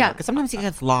we need to Yeah. because sometimes it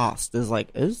gets lost. Is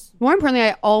More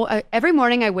importantly, every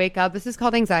morning I wake up. This is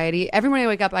called anxiety. Every morning I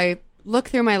wake up, I look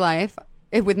through my life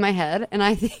with my head, and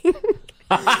I think.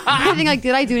 I think like,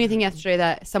 did I do anything yesterday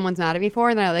that someone's mad at me for?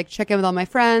 And then I like check in with all my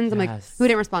friends. I'm like, Yes. who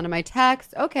didn't respond to my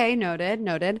text? Okay, noted.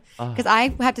 Because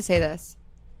I have to say this.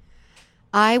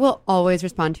 I will always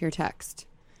respond to your text.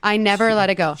 I never let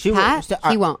it go. She will- Pat, so-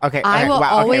 he won't. okay, I okay, will wow,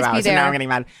 okay, always wow, be so there. now I'm getting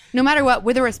mad. No matter what,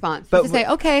 with a response. But to say,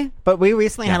 okay. But we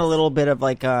recently had a little bit of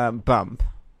like a bump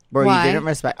where Why? you didn't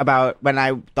respect about when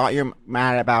I thought you're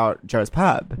mad about Joe's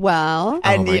pub. Well,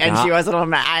 And, my and God. she was a little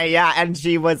mad. Yeah, and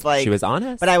she was like, She was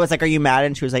honest. But I was like, "Are you mad?"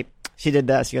 And she was like, "She did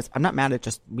this." She goes, "I'm not mad. It's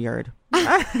just weird."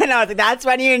 And I was like, "That's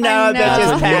when you know I that know.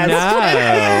 just You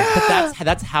know. passed." But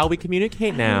that's how we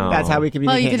communicate now. That's how we well,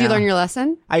 communicate. did you now. learn your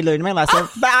lesson? I learned my lesson,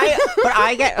 but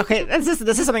I get okay. This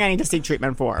is something I need to seek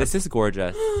treatment for. This is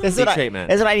gorgeous. This is Seek what treatment.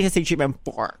 This is what I need to seek treatment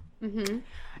for. Mm-hmm.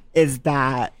 Is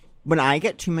that when I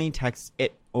get too many texts,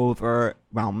 it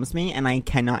overwhelms me and I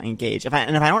cannot engage. If I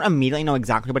don't immediately know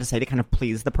exactly what to say to kind of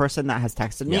please the person that has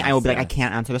texted me, Yes, I will be like, I yes.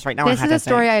 can't answer this right now. This I is have a to say-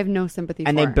 story I have no sympathy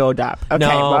and for. they build up. Okay, No,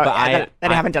 well, but then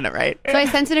I I- haven't done it right. So I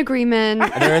sent an agreement.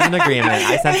 There is an agreement.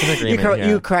 I sense an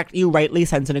agreement. You rightly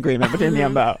sense an agreement between me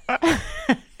and Bo.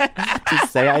 To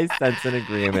say I sense an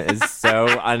agreement is so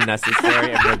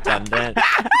unnecessary and redundant.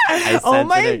 I sense Oh an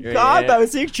my agreement. god, Bo,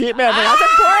 seek treatment. But that's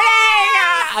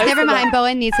important. Never mind.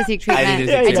 Bowen needs to seek treatment. I need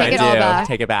to Yeah, I take take it all back.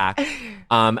 Take it back.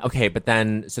 Okay, but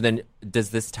then does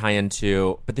this tie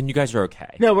into? But then you guys are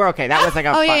okay. No, we're okay. That was like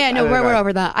a. Oh yeah, fun- yeah. No, I we're was-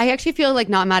 over that. I actually feel like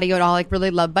not mad at you at all. Like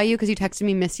really loved by you because you texted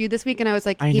me, miss you this week, and I was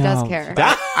like, I he does know. care.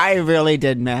 That I really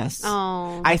did miss.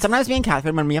 Oh, I sometimes me and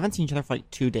Catherine when we haven't seen each other for like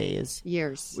 2 days.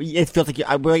 years. It feels like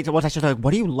I really was actually like,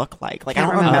 what do you look like? Like I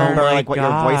Can't don't remember Oh my like what your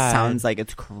voice God. sounds like.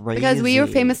 It's crazy. Because we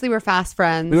were fast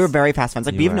friends. we were very fast friends.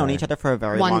 Like You we've known were. each other for a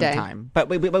very One long day. time. But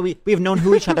we've known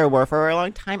who each other were for a very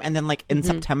long time. And then like in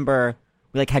September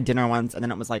We like had dinner once, and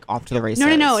then it was like off to the races.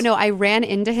 No. I ran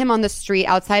into him on the street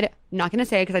outside. I'm not going to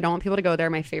say because I don't want people to go there.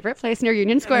 My favorite place near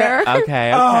Union Square.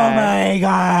 Okay. Oh my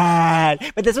God!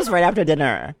 But this was right after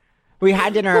dinner. We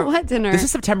had dinner. What dinner? This is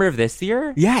September of this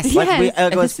year? Yes. Yes.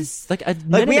 And this is like a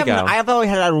minute ago. I've always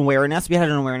had an awareness. We had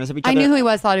an awareness of each other. I knew who he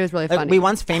was. Thought he was really Like, funny. we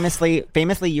once famously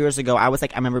years ago, I was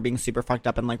like, I remember being super fucked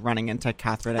up and like running into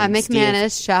Catherine and At Steve.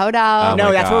 McManus, shout out. Oh No,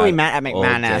 my that's God. where we met at Old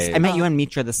McManus. days. I met you and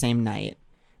Mitra the same night.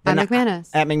 At Then McManus.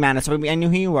 At McManus. So I knew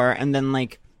who you were, and then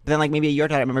like maybe a year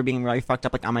later, I remember being really fucked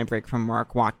up, like on my break from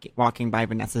work, walking by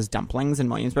Vanessa's Dumplings in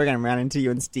Williamsburg, and I ran into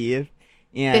you and Steve.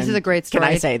 And This is a great story.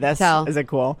 Can I say this? Tell. Is it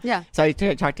cool? Yeah. So I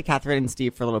talked to Catherine and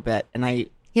Steve for a little bit, and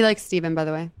He likes Steven, by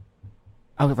the way.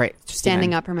 oh right,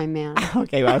 Standing up for my man.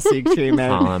 Okay, well, seek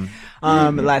treatment. Calm.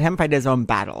 Let him fight his own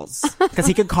battles because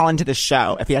he could call into the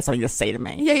show if he has something to say to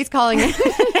me. Yeah, he's calling it.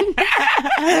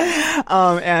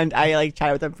 And I like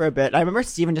chatted with him for a bit. I remember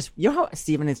Steven you know how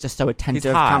Steven is just so attentive,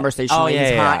 He's hot. conversationally. Oh, yeah,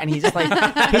 he's yeah, hot, yeah. and he's just like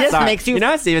he just Sorry. makes you. You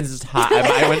know how Steven's just hot.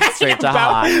 I went straight to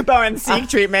hot. Bowen, seek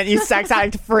treatment. You sex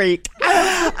addict freak.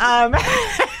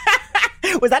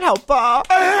 Was that helpful?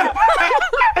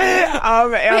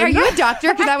 Wait, are you a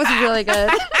doctor? Because that was really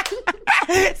good.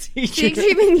 Seek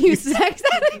treatment, you sex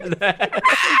addict.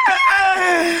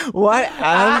 What?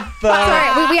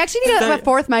 Sorry, we actually need a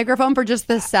fourth microphone for just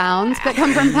the sounds that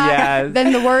come from Pat. Yes.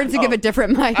 Then the words, you give a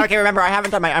different mic. Okay, remember, I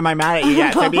haven't done am I mad at you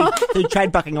yet? So you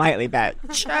tried bucking lightly,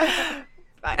 bitch.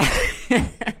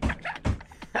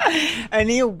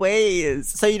 Anyways,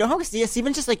 so you know how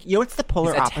Steven's just like, you know what's the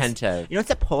polar He's opposite? attentive. You know what's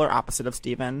the polar opposite of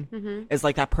Steven? Is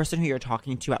like that person who you're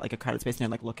talking to at like a crowded space and you're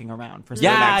like looking around for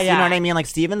Yeah, next. You yeah. know what I mean? Like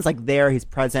Steven's like there, he's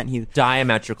present, he's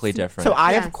Diametrically different. so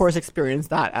I Yes. of course experienced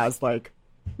that as like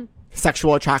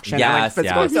sexual attraction and like Yes,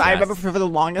 physical. yes, So I yes. remember for the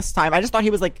longest time, I just thought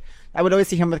he was like, I would always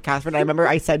see him with Catherine. I remember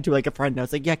I said to like a friend, I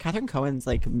was like, yeah, Catherine Cohen's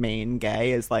like main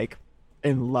gay is like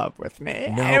in love with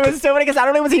me. No, and it was so funny because not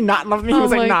only was he not in love with me, he Oh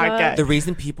was like my not God. gay. The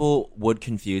reason people would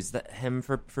confuse him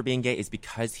for being gay is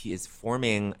because he is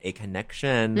forming a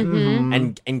connection,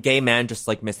 and gay men just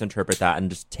like misinterpret that and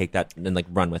just take that and like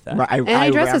run with it. Right, And he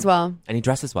dresses well. And he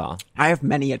dresses well. I have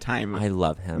many a time I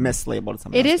love him. mislabeled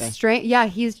someone. It as is gay. strange. Yeah,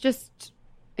 he's just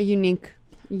a unique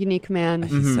man.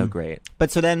 He's so great. But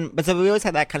so we always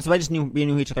had that kind of. So I just we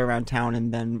knew each other around town,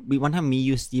 and then one time me,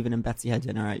 you, Steven, and Betsy had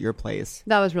dinner at your place.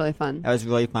 That was really fun. That was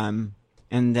really fun.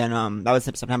 And then that was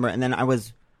September, and then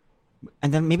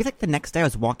maybe like the next day I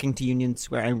was walking to Union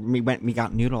Square, and we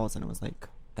got noodles, and it was like,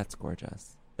 That's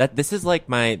gorgeous. This is like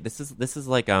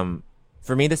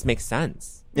for me this makes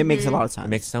sense. it makes a lot of sense. It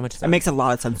makes so much sense. It makes a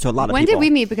lot of sense to a lot of When people. did we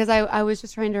meet? Because I was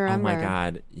just trying to Oh remember. my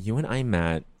God, you and I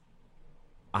met.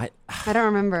 I don't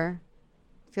remember.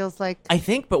 Feels like I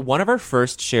think, but one of our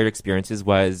first shared experiences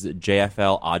was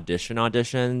JFL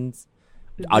auditions,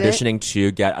 auditioning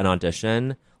to get an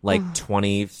audition, like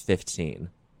 2015.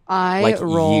 I Like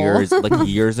roll.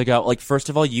 years ago. Like, first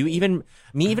of all, me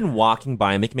even walking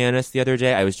by McManus the other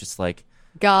day, I was just like,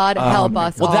 God help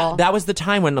us well, all. that was the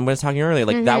time when I was talking earlier.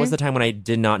 Like, that was the time when I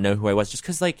did not know who I was, just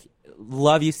because, like,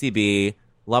 love UCB,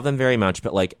 love them very much,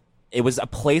 but like, it was a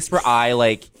place where I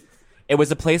like, it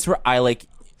was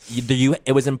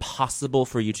impossible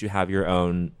for you to have your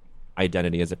own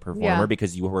identity as a performer Yeah.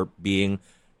 because you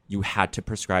had to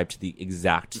prescribe to the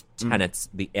exact tenets,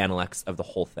 the analects of the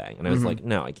whole thing. And I was like,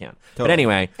 no, I can't. But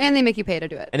anyway, and they make you pay to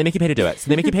do it. and they make you pay to do it. So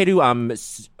they make you pay to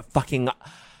fucking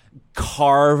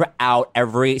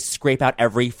scrape out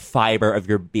every fiber of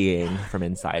your being from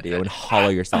inside you and hollow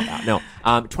yourself out. No,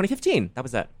 2015, that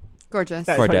was it. Gorgeous.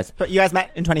 That was Gorgeous. funny. But you guys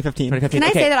met in 2015. 2015. Can I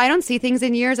Okay. say that I don't see things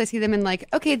in years? I see them in like,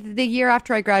 okay, the year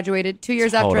after I graduated, 2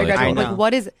 years after I Totally, graduated. totally. Like,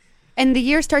 what is... And the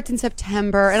year starts in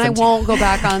September, and I won't go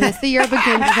back on this. The year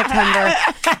begins in September.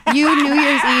 You New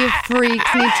Year's Eve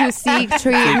freaks need to seek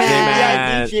treatment.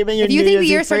 Yeah, seek treatment, If you New think the Year's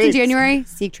year Eve starts in freaks. January,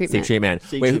 seek treatment. Seek treatment.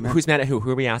 Seek Wait, treatment. who's mad at who?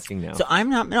 Who are we asking now? So I'm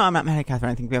not mad at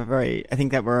Catherine. I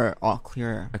think that we're all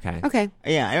clear. okay. Okay.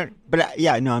 Yeah,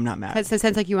 I'm not mad. So it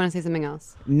sounds like you want to say something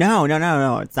else. No,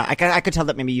 it's not. I could tell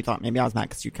that maybe you thought maybe I was mad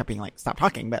because you kept being like, stop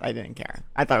talking, but I didn't care.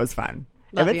 I thought it was fun.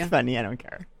 Love if it's you. funny, I don't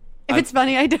care. If it's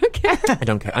funny, I don't care. I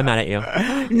don't care. I'm mad at you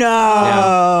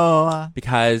No.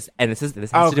 because, and this has to do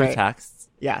with Okay. texts.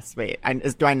 Yes. Wait.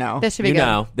 Do I know? This should be You good.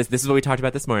 know, this is what we talked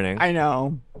about this morning. I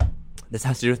know. This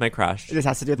has to do with my crush. This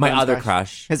has to do with my Bowen's other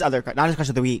crush. His other crush, not his crush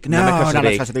of the week. No, Not my crush not of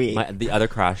his crush of the week. The other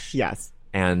crush. Yes.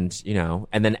 And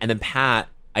and then Pat.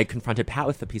 I confronted Pat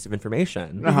with a piece of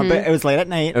information. But it was late at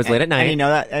night. It was late at night. and you know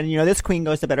that. And you know this queen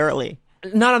goes to bed early.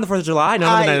 Not on the 4th of July.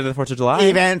 Not on the night of the 4th of July.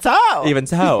 Even so. Even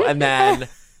so. And then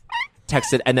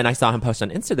texted, and then I saw him post on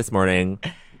Insta this morning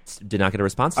did not get a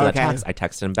response to that Okay. text. I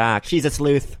texted him back. She's a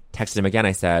sleuth. Texted him again.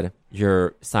 I said,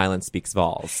 "Your silence speaks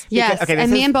vols." Yes, Okay, this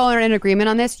and me is- and Bowen are in agreement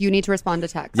on this. You need to respond to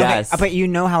text. Yes. But you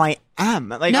know how I am.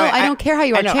 Like, No, I don't care how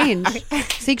you I are. know. Change.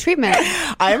 Seek treatment.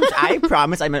 I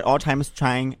promise I'm at all times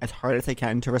trying as hard as I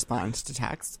can to respond to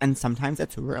texts, and sometimes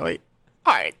it's really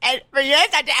hard. And for you guys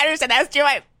not to understand, that's two of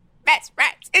my best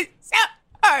friends. It's so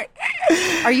hard.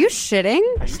 Are you shitting?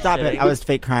 Stop it! I was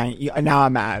fake crying. Now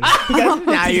I'm mad because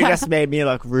now you just made me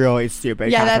look really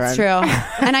stupid. Yeah, that's Catherine.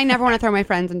 true. And I never want to throw my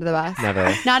friends into the bus.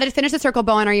 Never. Now to finish the circle,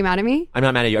 Bowen, are you mad at me? I'm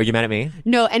not mad at you. Are you mad at me?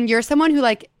 No, and you're someone who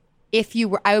like, if you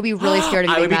were, I would be really scared of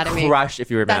you I being would mad at be me. crushed if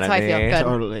you were That's mad how at I me. feel. Good.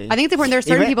 Totally. I think that when there's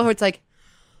certain Even- people who it's like,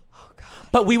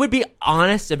 But we would be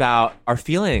honest about our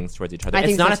feelings towards each other. I It's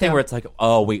think not so a thing too. where it's like,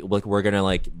 oh, we're gonna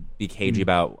like be cagey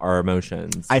about our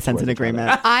emotions. I sense towards an each other.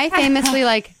 agreement. I famously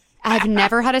like, I've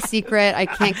never had a secret. I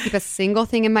can't keep a single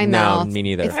thing in my No, mouth. me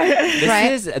neither.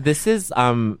 Right? This is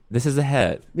a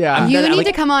hit. Yeah. You Then need like-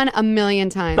 to come on a million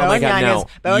times. Oh my Bowen god, Yang no! is-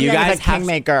 Bowen You Yang is guys a have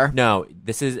kingmaker. No,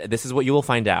 this is what you will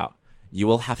find out. You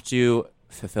will have to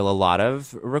fulfill a lot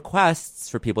of requests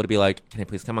for people to be like, "Can I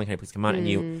please come on? Can I please come on?" And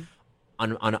you,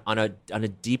 on a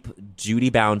deep duty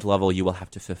bound level, you will have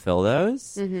to fulfill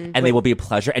those, and they will be a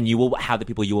pleasure. And you will have the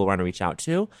people you will want to reach out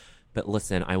to. But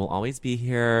listen, I will always be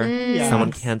here. If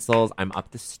someone cancels, I'm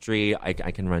up the street. I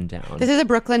can run down. This is a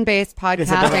Brooklyn-based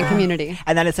podcast and community.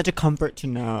 And then it's such a comfort to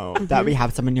know that we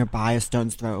have someone nearby, a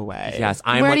stone's throw away. Yes,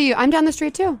 I'm Where like do you? I'm down the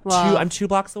street too. Well, I'm 2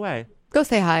 blocks away. go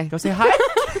say hi. Go say hi.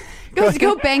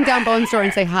 Go bang down Bowen's door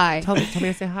and say hi. Tell me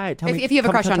to say hi. Tell If- me if you have a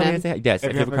crush on tell me him. to say hi. Yes,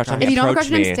 if you have a crush on me, If you don't have a approach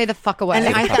crush on him, me. stay the fuck away. And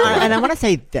Take a couple I want to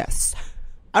say this.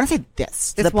 I want to say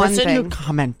this. To This the one person who thing.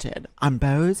 commented on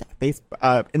Bo's Facebook,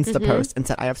 Insta post and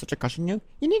said, I have such a crush on you.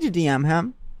 You need to DM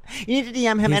him. You need to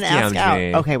DM him He's and ask DM'd out.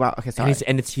 me. Okay, wow. Okay, sorry.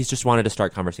 He's just wanted to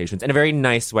start conversations in a very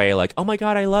nice way, like, oh my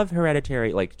god, I love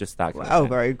Hereditary, like just that. Kind of Oh, thing.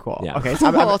 very cool. Yeah. Okay,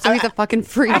 so Cool. So he's a fucking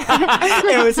freak.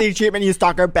 it was a treatment, you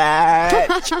stalker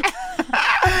bitch.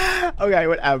 Okay,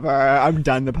 whatever. I'm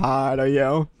done the pod. Are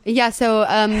you? Yeah. So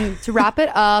to wrap it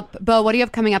up, Bo, what do you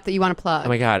have coming up that you want to plug? Oh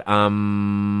my god,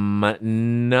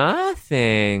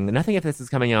 nothing. If this is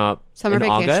coming out Summer in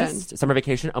vacation. August, summer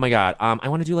vacation. Oh my god, I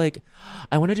want to do like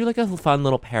a fun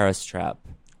little Paris trip.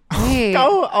 Hey,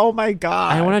 Oh my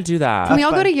God. I want to do that. can we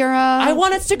all go to Europe? I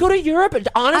want us to go to Europe.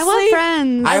 Honestly, I want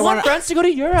friends. I want wanna- friends to go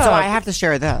to Europe. So I have to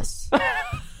share this.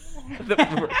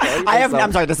 I have.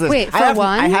 I'm sorry. This is. Wait, for I have,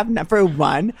 one? I have for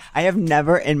one. I have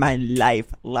never in my life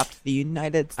left the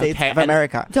United States Okay, of and-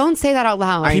 America. Don't say that out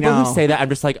loud. I People know. who say that, I'm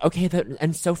just like, okay,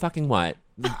 and so fucking what?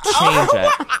 Change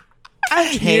it.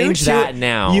 Change You that two-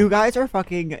 now. You guys are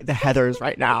fucking the Heathers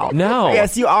right now. No.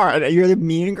 Yes, you are. You're the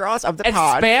mean girls of the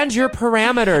pod. Expand your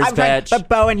parameters, bitch. But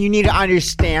Bowen, you need to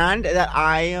understand that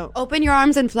I. Open your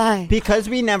arms and fly. Because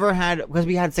we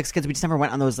had 6 kids, we just never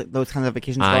went on those kinds of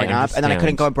vacations I growing up, and then I understand.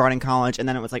 couldn't go abroad in college, and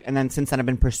then it was like, and then since then I've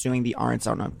been pursuing the arts. I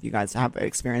don't know if you guys have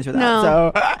experience with that.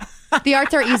 No. So The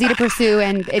arts are easy to pursue,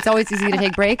 and it's always easy to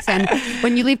take breaks. And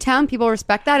when you leave town, people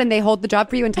respect that, and they hold the job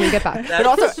for you until you get back. but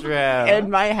also true. in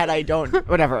my head, I don't.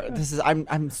 Whatever. This is.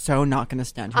 I'm so not going to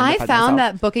stand here. and I defend found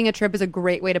myself. that booking a trip is a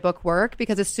great way to book work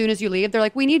because as soon as you leave, they're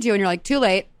like, "We need you," and you're like, "Too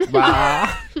late."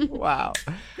 Wow. Wow.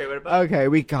 Okay,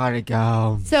 we gotta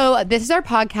go. So this is our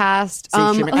podcast.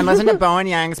 And listen to Bowen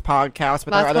Yang's podcast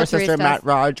with Las our other sister Culturistas. Matt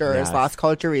Rogers, Yes. Las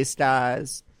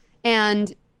Culturistas.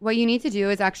 And what you need to do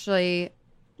is actually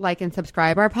like and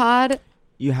subscribe our pod.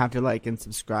 You have to like and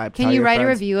subscribe. Can Tell you your write a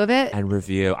friends. review of it? and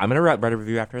review. I'm gonna write a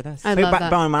review after this. I Wait, love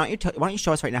that. Bowen, why don't you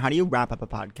show us right now? How do you wrap up a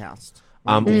podcast?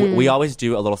 We always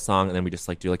do a little song, and then we just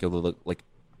like do like a little like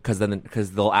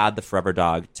because they'll add the Forever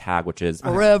Dog tag, which is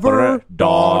Forever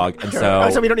Dog, and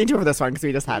so we don't need to for this one because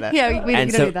we just had it. Yeah, we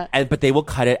and don't so, need that. but they will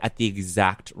cut it at the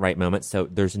exact right moment. So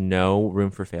there's no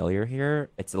room for failure here.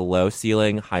 It's a low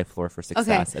ceiling, high floor for Okay.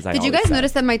 success. As I Did you always guys say.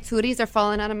 notice that my tooties are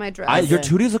falling out of my dress? Your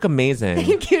tooties look amazing.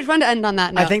 Thank you. Just wanted to end on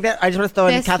that note. I think that I just want to throw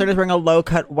in. This- Catherine is wearing a low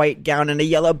cut white gown and a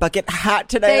yellow bucket hat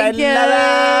today. Thank you. I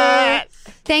love it.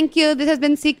 Thank you. This has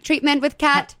been Seek Treatment with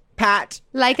Kat. Pat.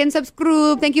 Like and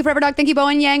subscribe. Thank you, Forever Dog. Thank you,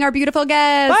 Bowen Yang, our beautiful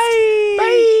guest.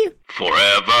 Bye.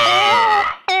 Forever.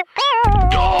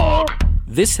 Dog.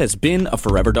 This has been a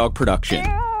Forever Dog production.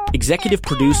 Executive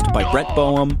produced by Brett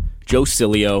Boehm, Joe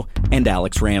Cilio, and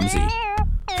Alex Ramsey.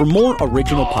 For more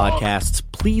original podcasts,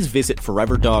 please visit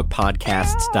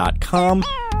foreverdogpodcasts.com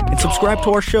and subscribe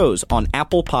to our shows on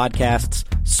Apple Podcasts,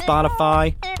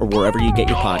 Spotify, or wherever you get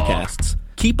your podcasts.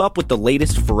 Keep up with the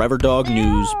latest Forever Dog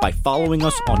news by following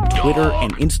us on Twitter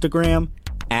and Instagram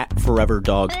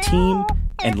 @ForeverDogTeam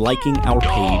and liking our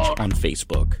page on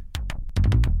Facebook.